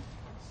 17.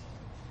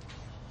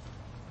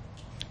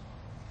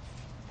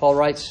 Paul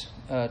writes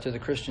to the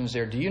Christians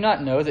there, "Do you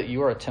not know that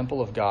you are a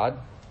temple of God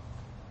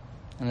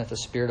and that the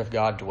Spirit of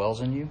God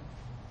dwells in you?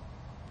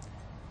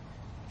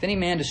 If any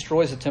man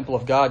destroys the temple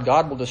of God,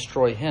 God will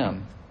destroy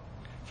him.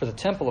 For the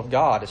temple of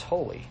God is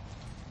holy,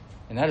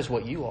 and that is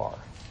what you are."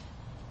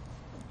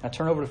 Now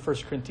turn over to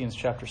 1 Corinthians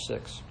chapter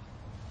 6.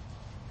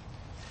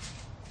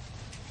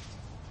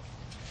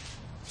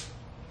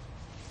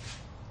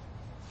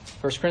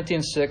 First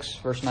Corinthians 6,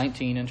 verse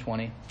 19 and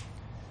 20.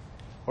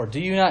 "Or do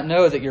you not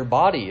know that your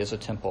body is a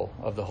temple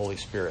of the Holy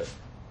Spirit,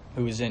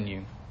 who is in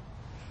you,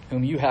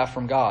 whom you have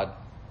from God?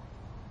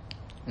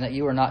 and that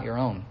you are not your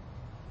own.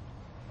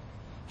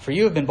 For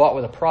you have been bought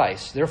with a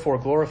price. Therefore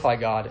glorify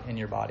God in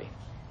your body.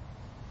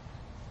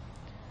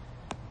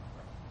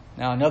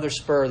 Now, another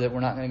spur that we're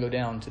not going to go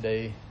down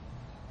today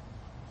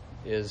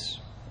is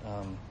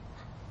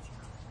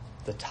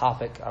the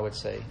topic, I would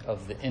say,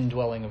 of the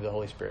indwelling of the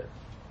Holy Spirit.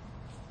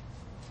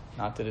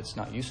 Not that it's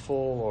not useful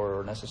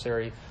or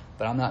necessary,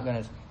 but I'm not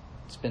going to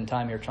spend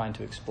time here trying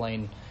to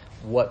explain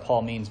what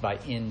Paul means by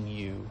in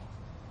you.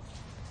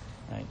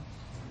 Right?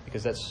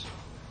 Because that's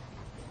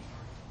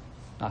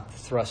not the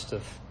thrust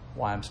of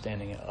why I'm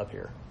standing up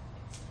here.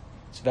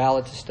 It's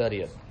valid to study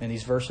it, and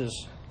these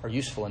verses are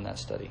useful in that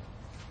study.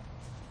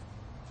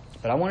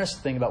 But I want us to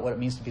think about what it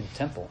means to be the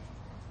temple.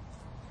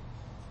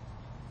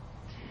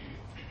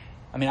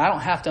 I mean, I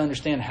don't have to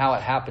understand how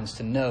it happens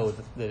to know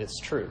that it's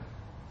true.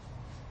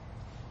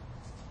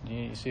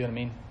 You see what I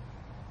mean?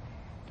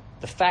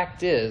 The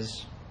fact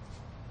is,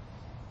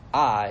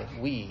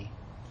 we,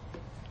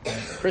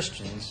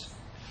 Christians,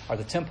 are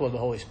the temple of the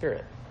Holy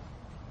Spirit.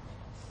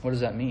 What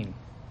does that mean?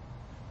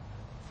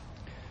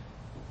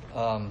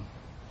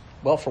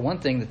 Well, for one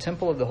thing, the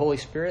temple of the Holy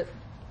Spirit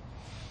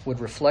would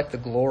reflect the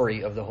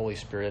glory of the Holy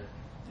Spirit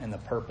and the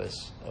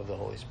purpose of the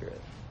Holy Spirit.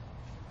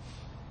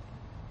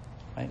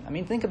 Right? I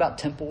mean, think about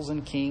temples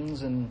and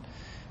kings and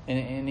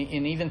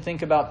even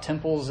think about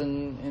temples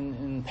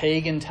in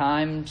pagan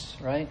times,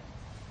 right?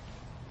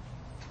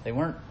 They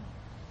weren't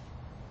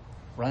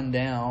run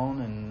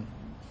down and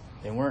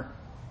they weren't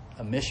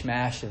a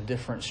mishmash of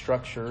different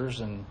structures,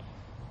 and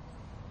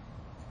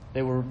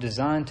they were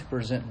designed to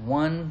present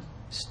one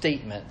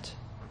statement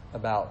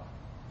about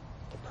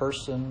the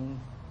person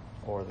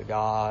or the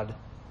God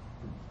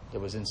that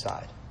was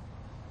inside.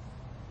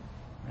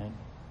 Right?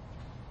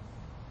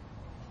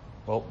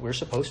 Well, we're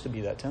supposed to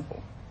be that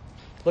temple.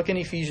 Look in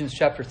Ephesians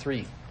chapter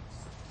 3.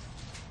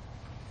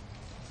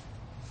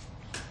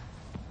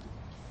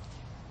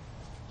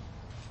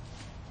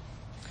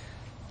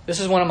 This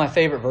is one of my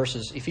favorite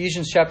verses.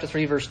 Ephesians chapter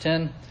 3, verse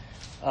 10.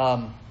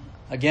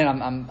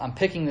 Again, I'm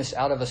picking this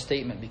out of a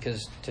statement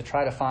because to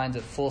try to find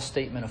the full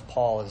statement of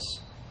Paul is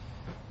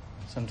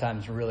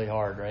sometimes really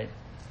hard, right?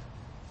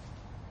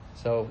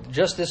 So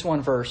just this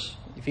one verse,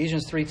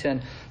 Ephesians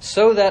 3:10,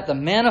 so that the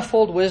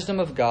manifold wisdom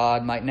of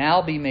God might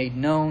now be made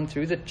known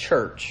through the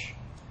church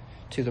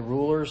to the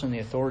rulers and the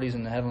authorities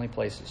in the heavenly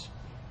places.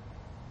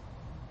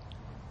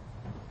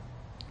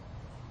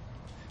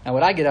 Now,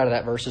 what I get out of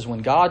that verse is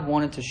when God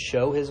wanted to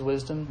show His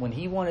wisdom, when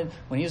He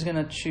was going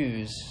to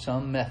choose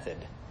some method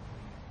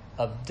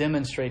of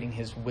demonstrating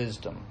His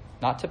wisdom,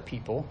 not to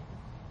people,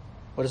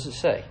 what does it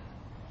say?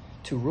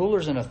 To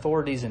rulers and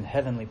authorities in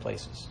heavenly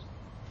places.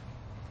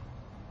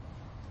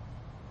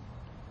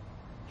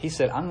 He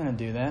said, I'm going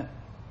to do that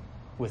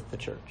with the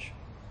church.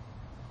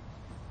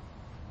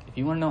 If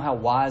you want to know how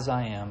wise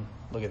I am,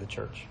 look at the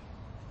church.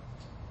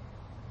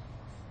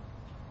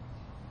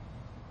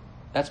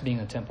 That's being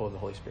the temple of the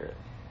Holy Spirit.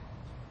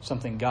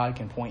 Something God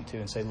can point to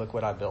and say, look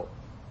what I built.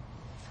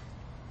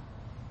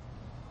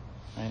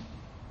 Right?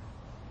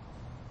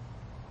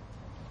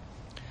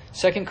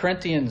 2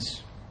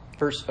 Corinthians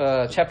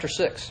chapter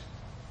 6.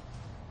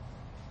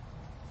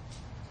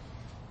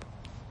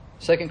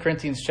 2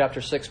 Corinthians chapter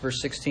 6, verse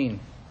 16.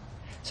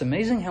 It's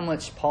amazing how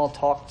much Paul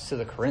talked to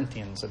the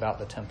Corinthians about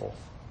the temple.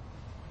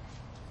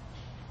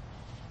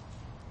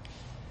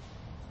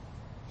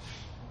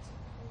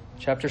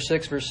 Chapter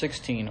 6, verse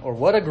 16. Or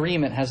what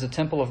agreement has the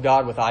temple of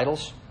God with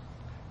idols?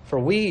 For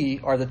we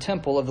are the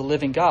temple of the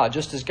living God,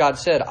 just as God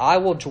said, I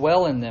will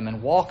dwell in them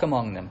and walk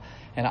among them,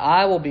 and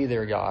I will be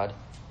their God,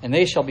 and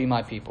they shall be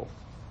my people.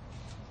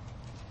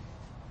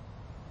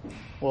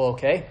 Well,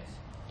 okay.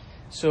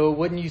 So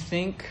wouldn't you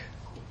think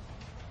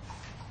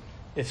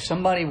if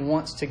somebody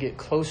wants to get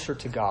closer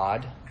to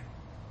God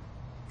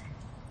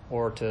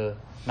or to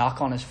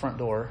knock on His front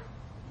door,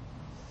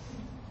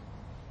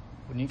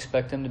 wouldn't you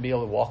expect them to be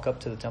able to walk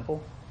up to the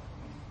temple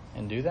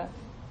and do that?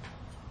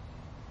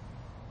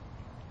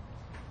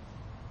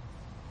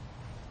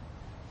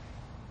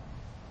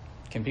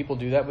 Can people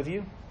do that with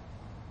you?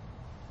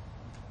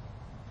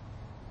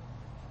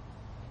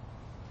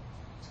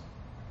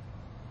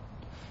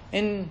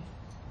 And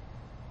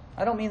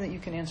I don't mean that you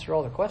can answer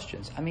all the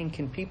questions. I mean,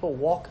 can people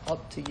walk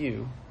up to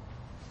you,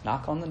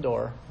 knock on the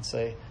door, and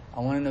say, I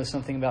want to know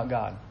something about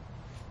God.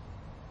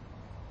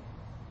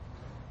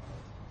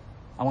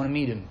 I want to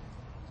meet Him.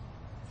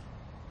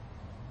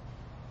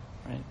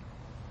 Right?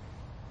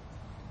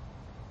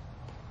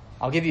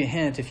 I'll give you a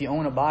hint. If you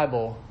own a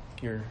Bible,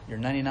 you're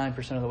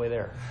 99% of the way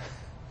there.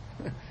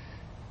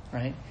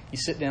 Right? You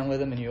sit down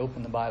with them and you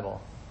open the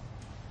Bible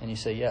and you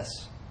say,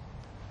 yes,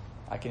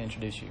 I can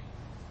introduce you.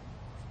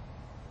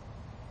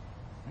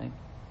 Right?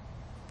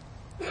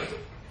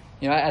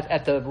 You know,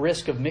 at the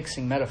risk of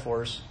mixing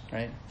metaphors,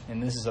 right?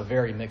 And this is a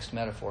very mixed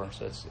metaphor,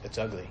 so it's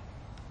ugly.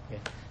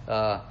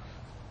 Okay?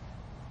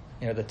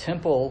 You know, the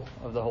temple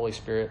of the Holy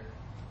Spirit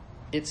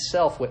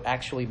itself would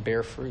actually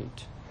bear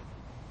fruit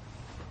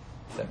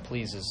that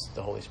pleases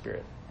the Holy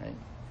Spirit, right?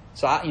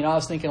 So I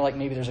was thinking like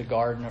maybe there's a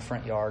garden, a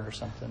front yard or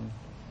something.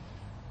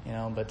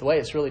 But the way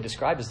it's really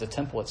described is the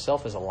temple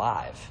itself is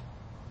alive.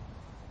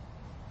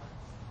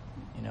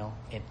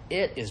 And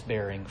it is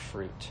bearing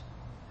fruit.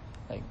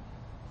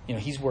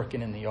 He's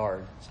working in the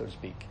yard, so to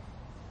speak.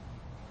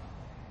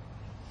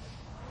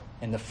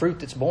 And the fruit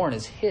that's born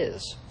is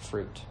his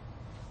fruit.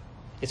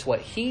 It's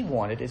what he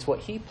wanted. It's what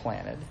he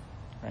planted,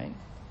 right?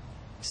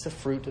 It's the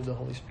fruit of the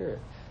Holy Spirit.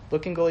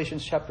 Look in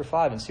Galatians chapter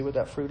 5 and see what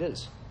that fruit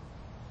is.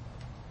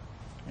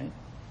 Right?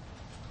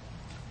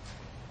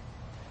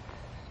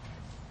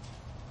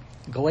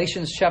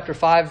 Galatians chapter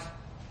 5,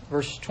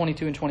 verse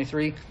 22 and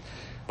 23.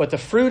 But the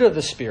fruit of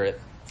the Spirit,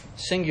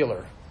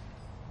 singular,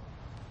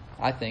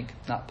 I think,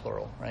 not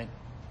plural, right?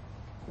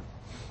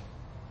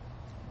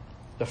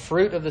 The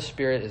fruit of the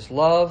Spirit is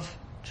love,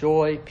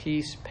 joy,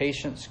 peace,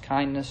 patience,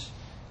 kindness,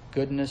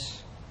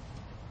 goodness,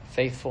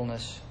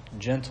 faithfulness,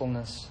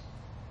 gentleness,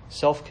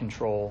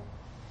 self-control.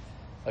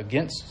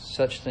 Against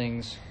such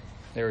things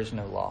there is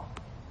no law.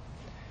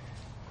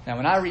 Now,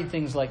 when I read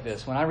things like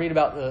this, when I read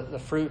about the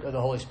fruit of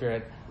the Holy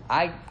Spirit,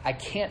 I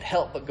can't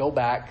help but go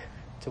back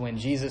to when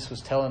Jesus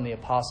was telling the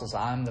apostles,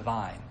 I'm the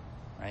vine,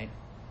 right?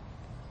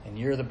 And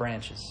you're the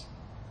branches,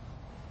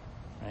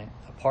 right?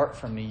 Apart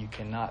from me, you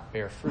cannot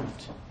bear fruit.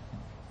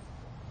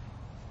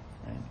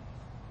 Right?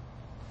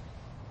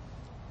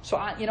 So,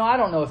 I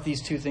don't know if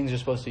these two things are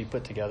supposed to be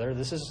put together.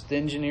 This is the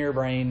engineer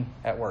brain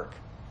at work.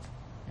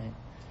 Right?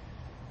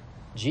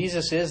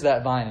 Jesus is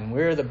that vine, and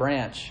we're the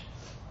branch.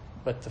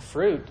 But the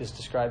fruit is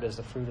described as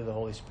the fruit of the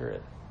Holy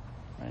Spirit.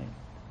 Right?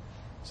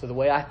 So the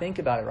way I think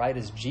about it, right,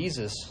 is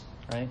Jesus,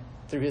 right,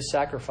 through his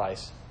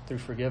sacrifice, through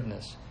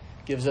forgiveness,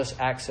 gives us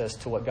access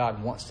to what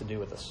God wants to do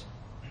with us.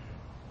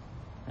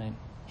 Right?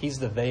 He's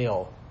the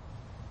veil,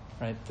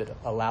 right, that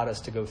allowed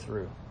us to go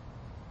through.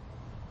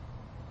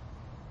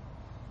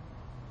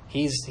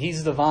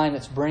 He's the vine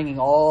that's bringing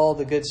all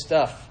the good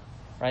stuff,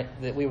 right,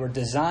 that we were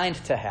designed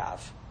to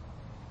have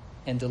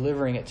and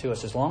delivering it to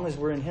us. As long as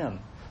we're in him,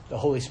 the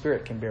Holy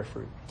Spirit can bear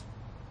fruit.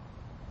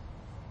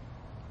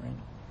 Right?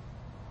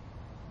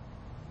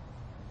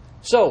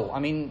 So,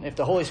 if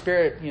the Holy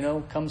Spirit,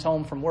 comes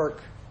home from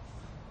work,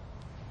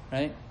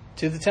 right,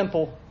 to the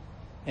temple,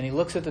 and he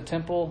looks at the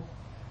temple,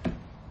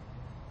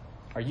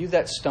 are you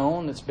that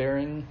stone that's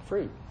bearing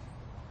fruit?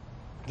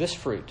 This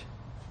fruit.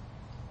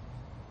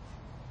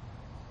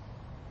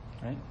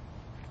 Right?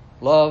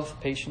 Love,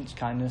 patience,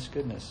 kindness,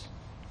 goodness.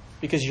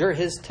 Because you're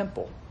his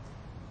temple.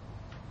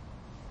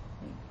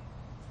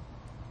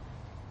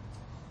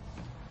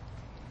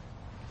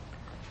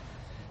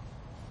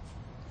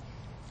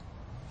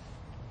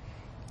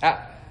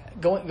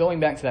 Going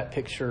back to that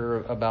picture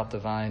about the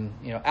vine,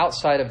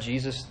 outside of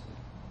Jesus,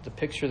 the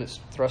picture that's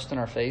thrust in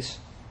our face,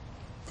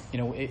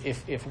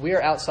 if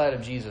we're outside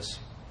of Jesus,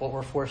 what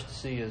we're forced to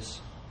see is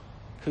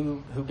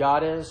who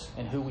God is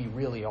and who we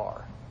really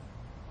are.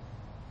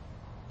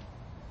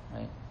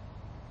 Right?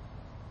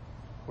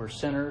 We're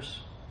sinners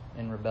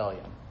in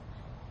rebellion.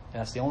 And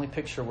that's the only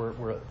picture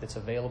that's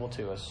available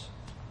to us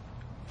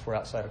if we're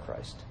outside of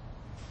Christ.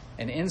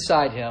 And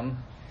inside him,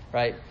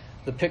 right,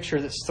 the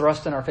picture that's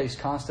thrust in our face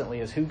constantly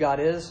is who God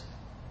is,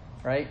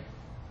 right,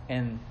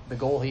 and the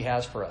goal he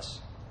has for us.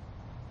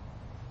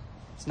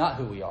 It's not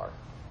who we are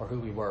or who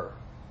we were,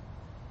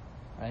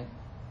 right?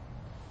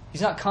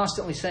 He's not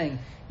constantly saying,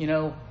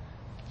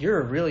 you're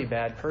a really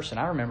bad person.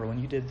 I remember when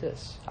you did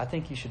this. I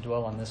think you should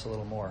dwell on this a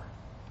little more,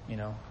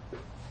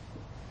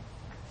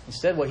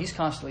 Instead, what he's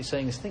constantly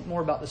saying is think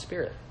more about the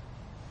Spirit.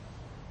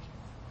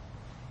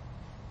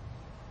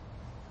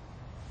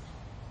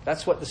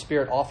 That's what the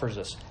Spirit offers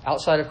us.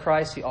 Outside of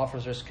Christ, he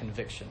offers us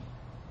conviction.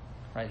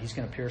 Right? He's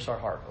going to pierce our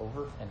heart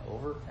over and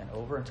over and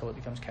over until it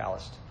becomes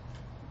calloused.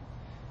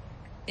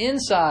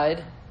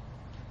 Inside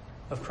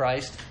of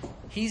Christ,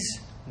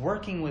 he's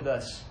working with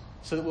us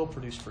so that we'll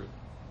produce fruit.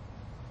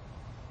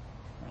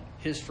 Right?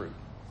 His fruit.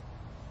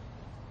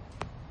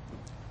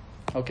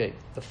 Okay,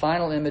 the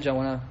final image I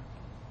want to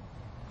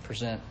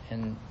present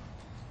in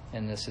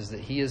this is that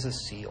he is a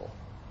seal.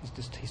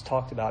 He's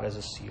talked about as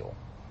a seal.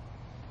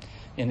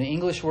 And the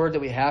English word that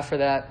we have for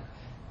that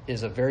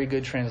is a very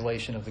good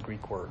translation of the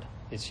Greek word.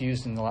 It's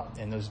used in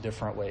those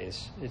different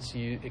ways.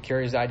 It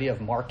carries the idea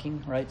of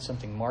marking, right?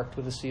 Something marked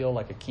with a seal,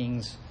 like a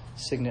king's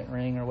signet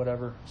ring or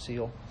whatever,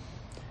 seal.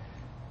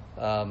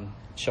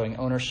 Showing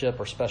ownership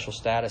or special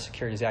status. It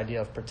carries the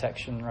idea of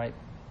protection, right?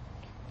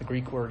 The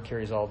Greek word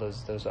carries all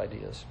those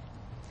ideas.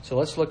 So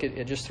let's look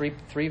at just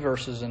three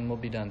verses and we'll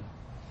be done.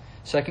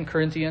 2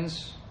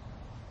 Corinthians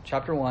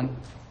chapter 1.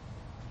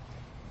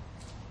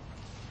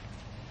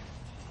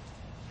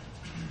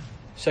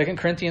 2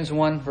 Corinthians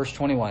 1, verse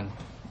 21.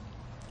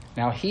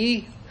 Now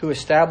he who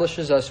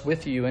establishes us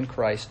with you in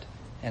Christ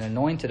and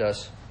anointed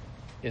us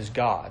is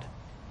God,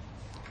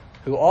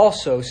 who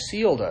also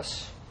sealed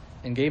us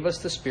and gave us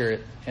the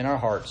Spirit in our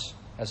hearts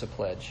as a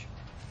pledge.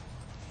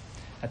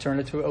 I turn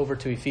it over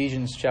to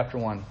Ephesians chapter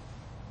 1.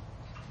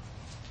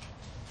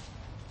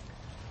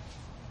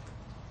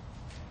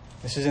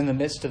 This is in the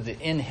midst of the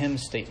in him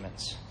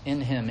statements.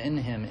 In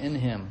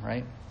him,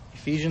 right?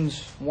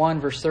 Ephesians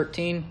 1, verse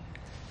 13.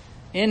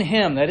 In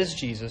him, that is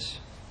Jesus,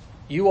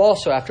 You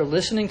also, after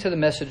listening to the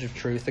message of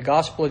truth, the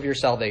gospel of your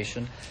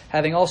salvation,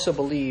 having also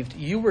believed,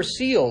 you were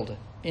sealed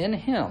in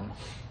him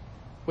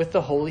with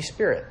the Holy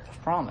Spirit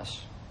of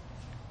promise,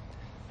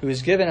 who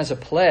is given as a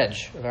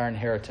pledge of our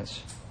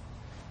inheritance,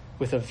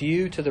 with a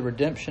view to the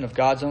redemption of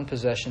God's own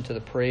possession to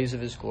the praise of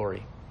his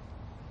glory.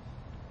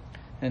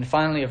 And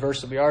finally, a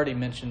verse that we already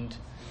mentioned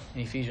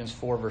in Ephesians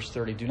 4, verse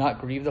 30. Do not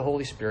grieve the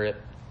Holy Spirit,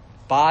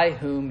 by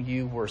whom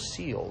you were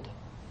sealed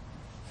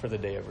for the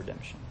day of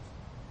redemption.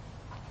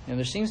 You know,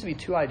 there seems to be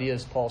two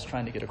ideas Paul's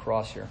trying to get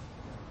across here.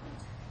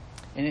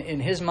 In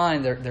his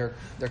mind, they're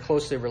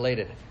closely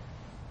related.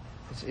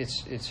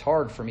 It's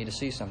hard for me to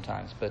see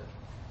sometimes, but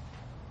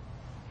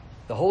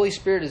the Holy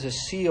Spirit is a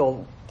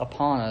seal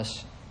upon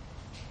us,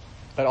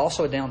 but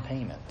also a down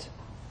payment,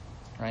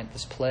 right?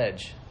 This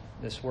pledge,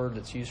 this word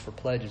that's used for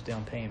pledge is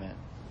down payment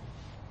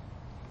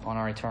on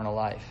our eternal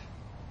life.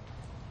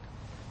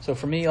 So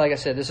for me, like I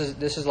said, this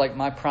is like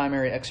my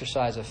primary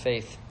exercise of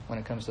faith when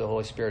it comes to the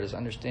Holy Spirit, is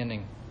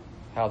understanding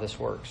how this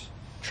works.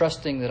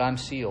 Trusting that I'm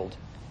sealed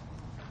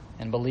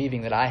and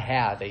believing that I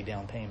have a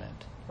down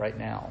payment right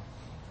now.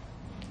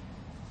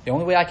 The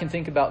only way I can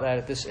think about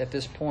that at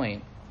this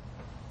point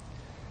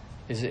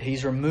is that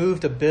he's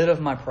removed a bit of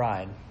my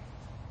pride,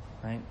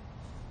 right?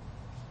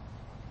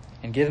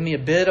 And given me a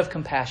bit of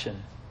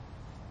compassion,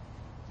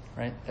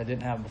 right? I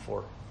didn't have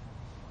before.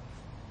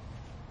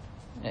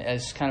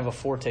 As kind of a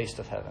foretaste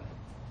of heaven,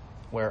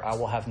 where I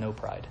will have no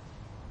pride.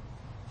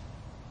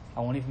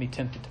 I won't even be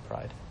tempted to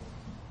pride.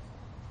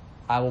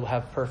 I will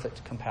have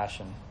perfect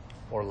compassion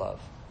or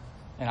love.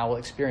 And I will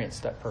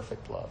experience that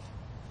perfect love.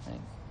 Right?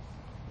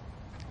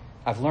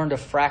 I've learned a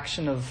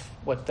fraction of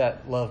what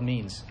that love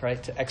means,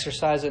 right? To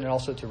exercise it and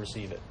also to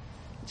receive it.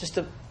 Just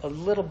a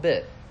little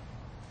bit,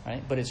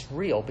 right? But it's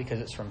real because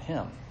it's from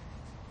him.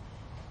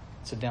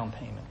 It's a down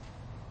payment,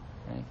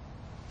 right?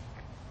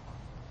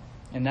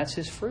 And that's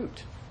his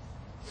fruit.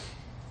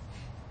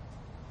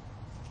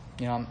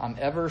 You know, I'm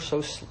ever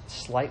so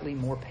slightly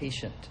more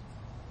patient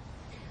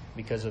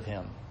because of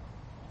him,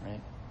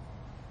 right?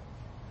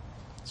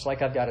 It's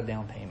like I've got a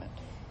down payment.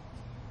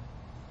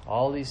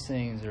 All these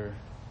things are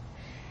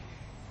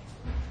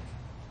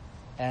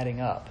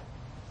adding up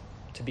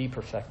to be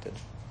perfected.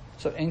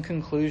 So in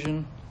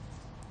conclusion,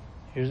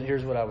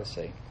 here's what I would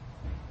say.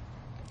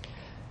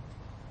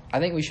 I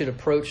think we should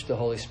approach the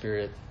Holy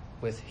Spirit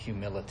with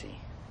humility.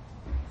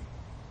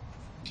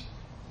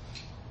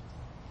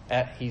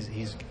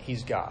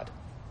 He's God,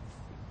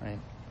 right?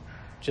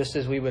 Just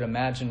as we would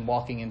imagine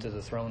walking into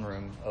the throne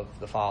room of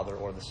the Father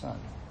or the Son,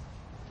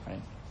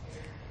 right?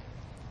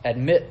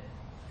 Admit,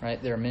 right,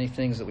 there are many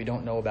things that we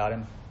don't know about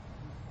him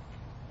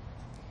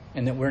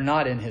and that we're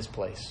not in his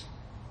place.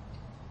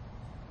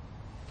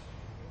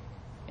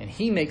 And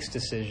he makes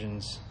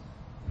decisions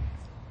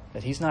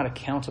that he's not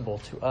accountable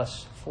to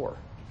us for,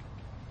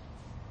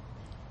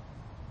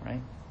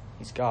 right?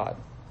 He's God.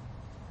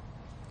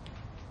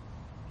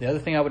 The other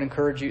thing I would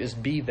encourage you is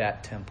be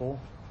that temple.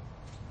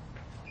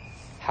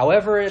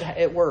 However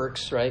it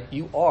works, right?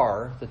 You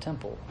are the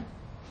temple.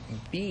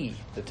 Be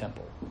the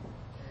temple.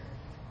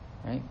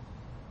 Right?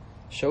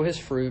 Show his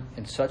fruit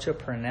in such a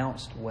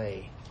pronounced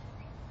way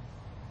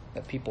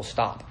that people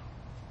stop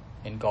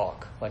and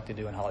gawk like they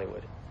do in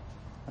Hollywood.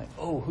 Like,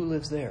 oh, who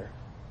lives there?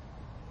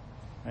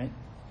 Right?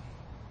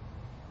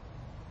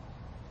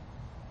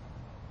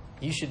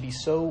 You should be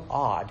so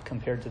odd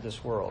compared to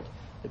this world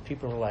that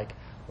people are like,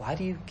 why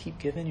do you keep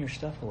giving your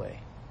stuff away?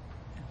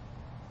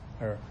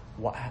 Or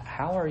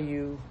how are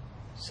you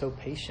so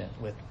patient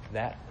with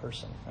that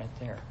person right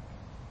there?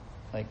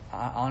 Like,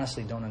 I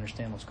honestly don't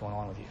understand what's going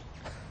on with you.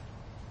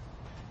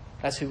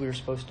 That's who we were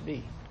supposed to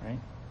be, right?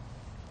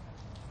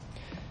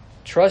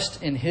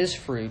 Trust in his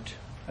fruit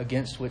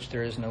against which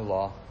there is no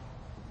law.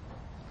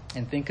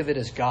 And think of it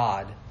as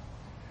God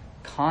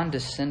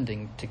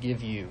condescending to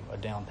give you a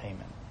down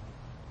payment.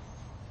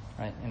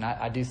 Right? And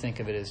I do think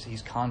of it as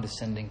he's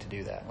condescending to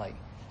do that. Like,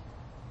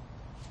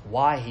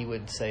 why he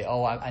would say,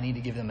 oh, I need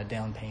to give them a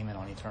down payment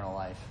on eternal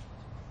life.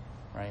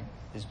 Right?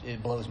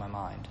 It blows my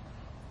mind.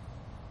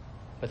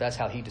 But that's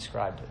how he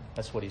described it.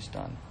 That's what he's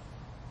done.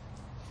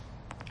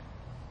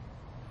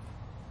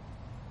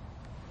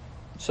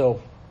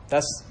 So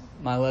that's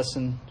my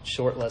lesson,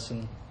 short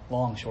lesson,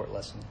 long short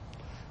lesson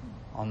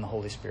on the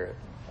Holy Spirit.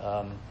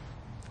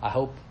 I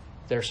hope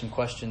there's some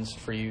questions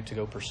for you to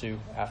go pursue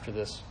after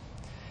this.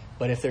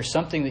 But if there's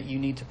something that you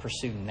need to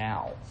pursue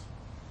now,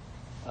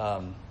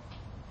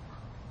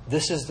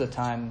 this is the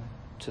time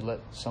to let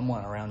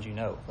someone around you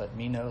know. Let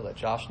me know, let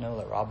Josh know,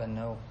 let Robin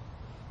know,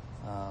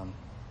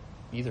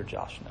 either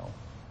Josh know.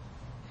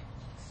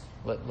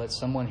 Let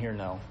someone here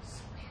know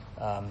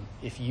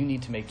if you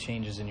need to make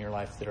changes in your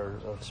life that are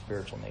of a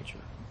spiritual nature.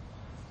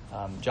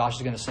 Josh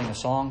is going to sing a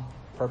song.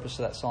 The purpose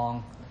of that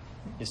song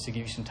is to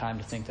give you some time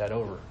to think that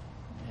over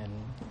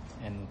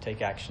and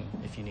take action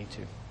if you need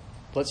to.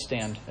 Let's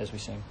stand as we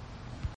sing.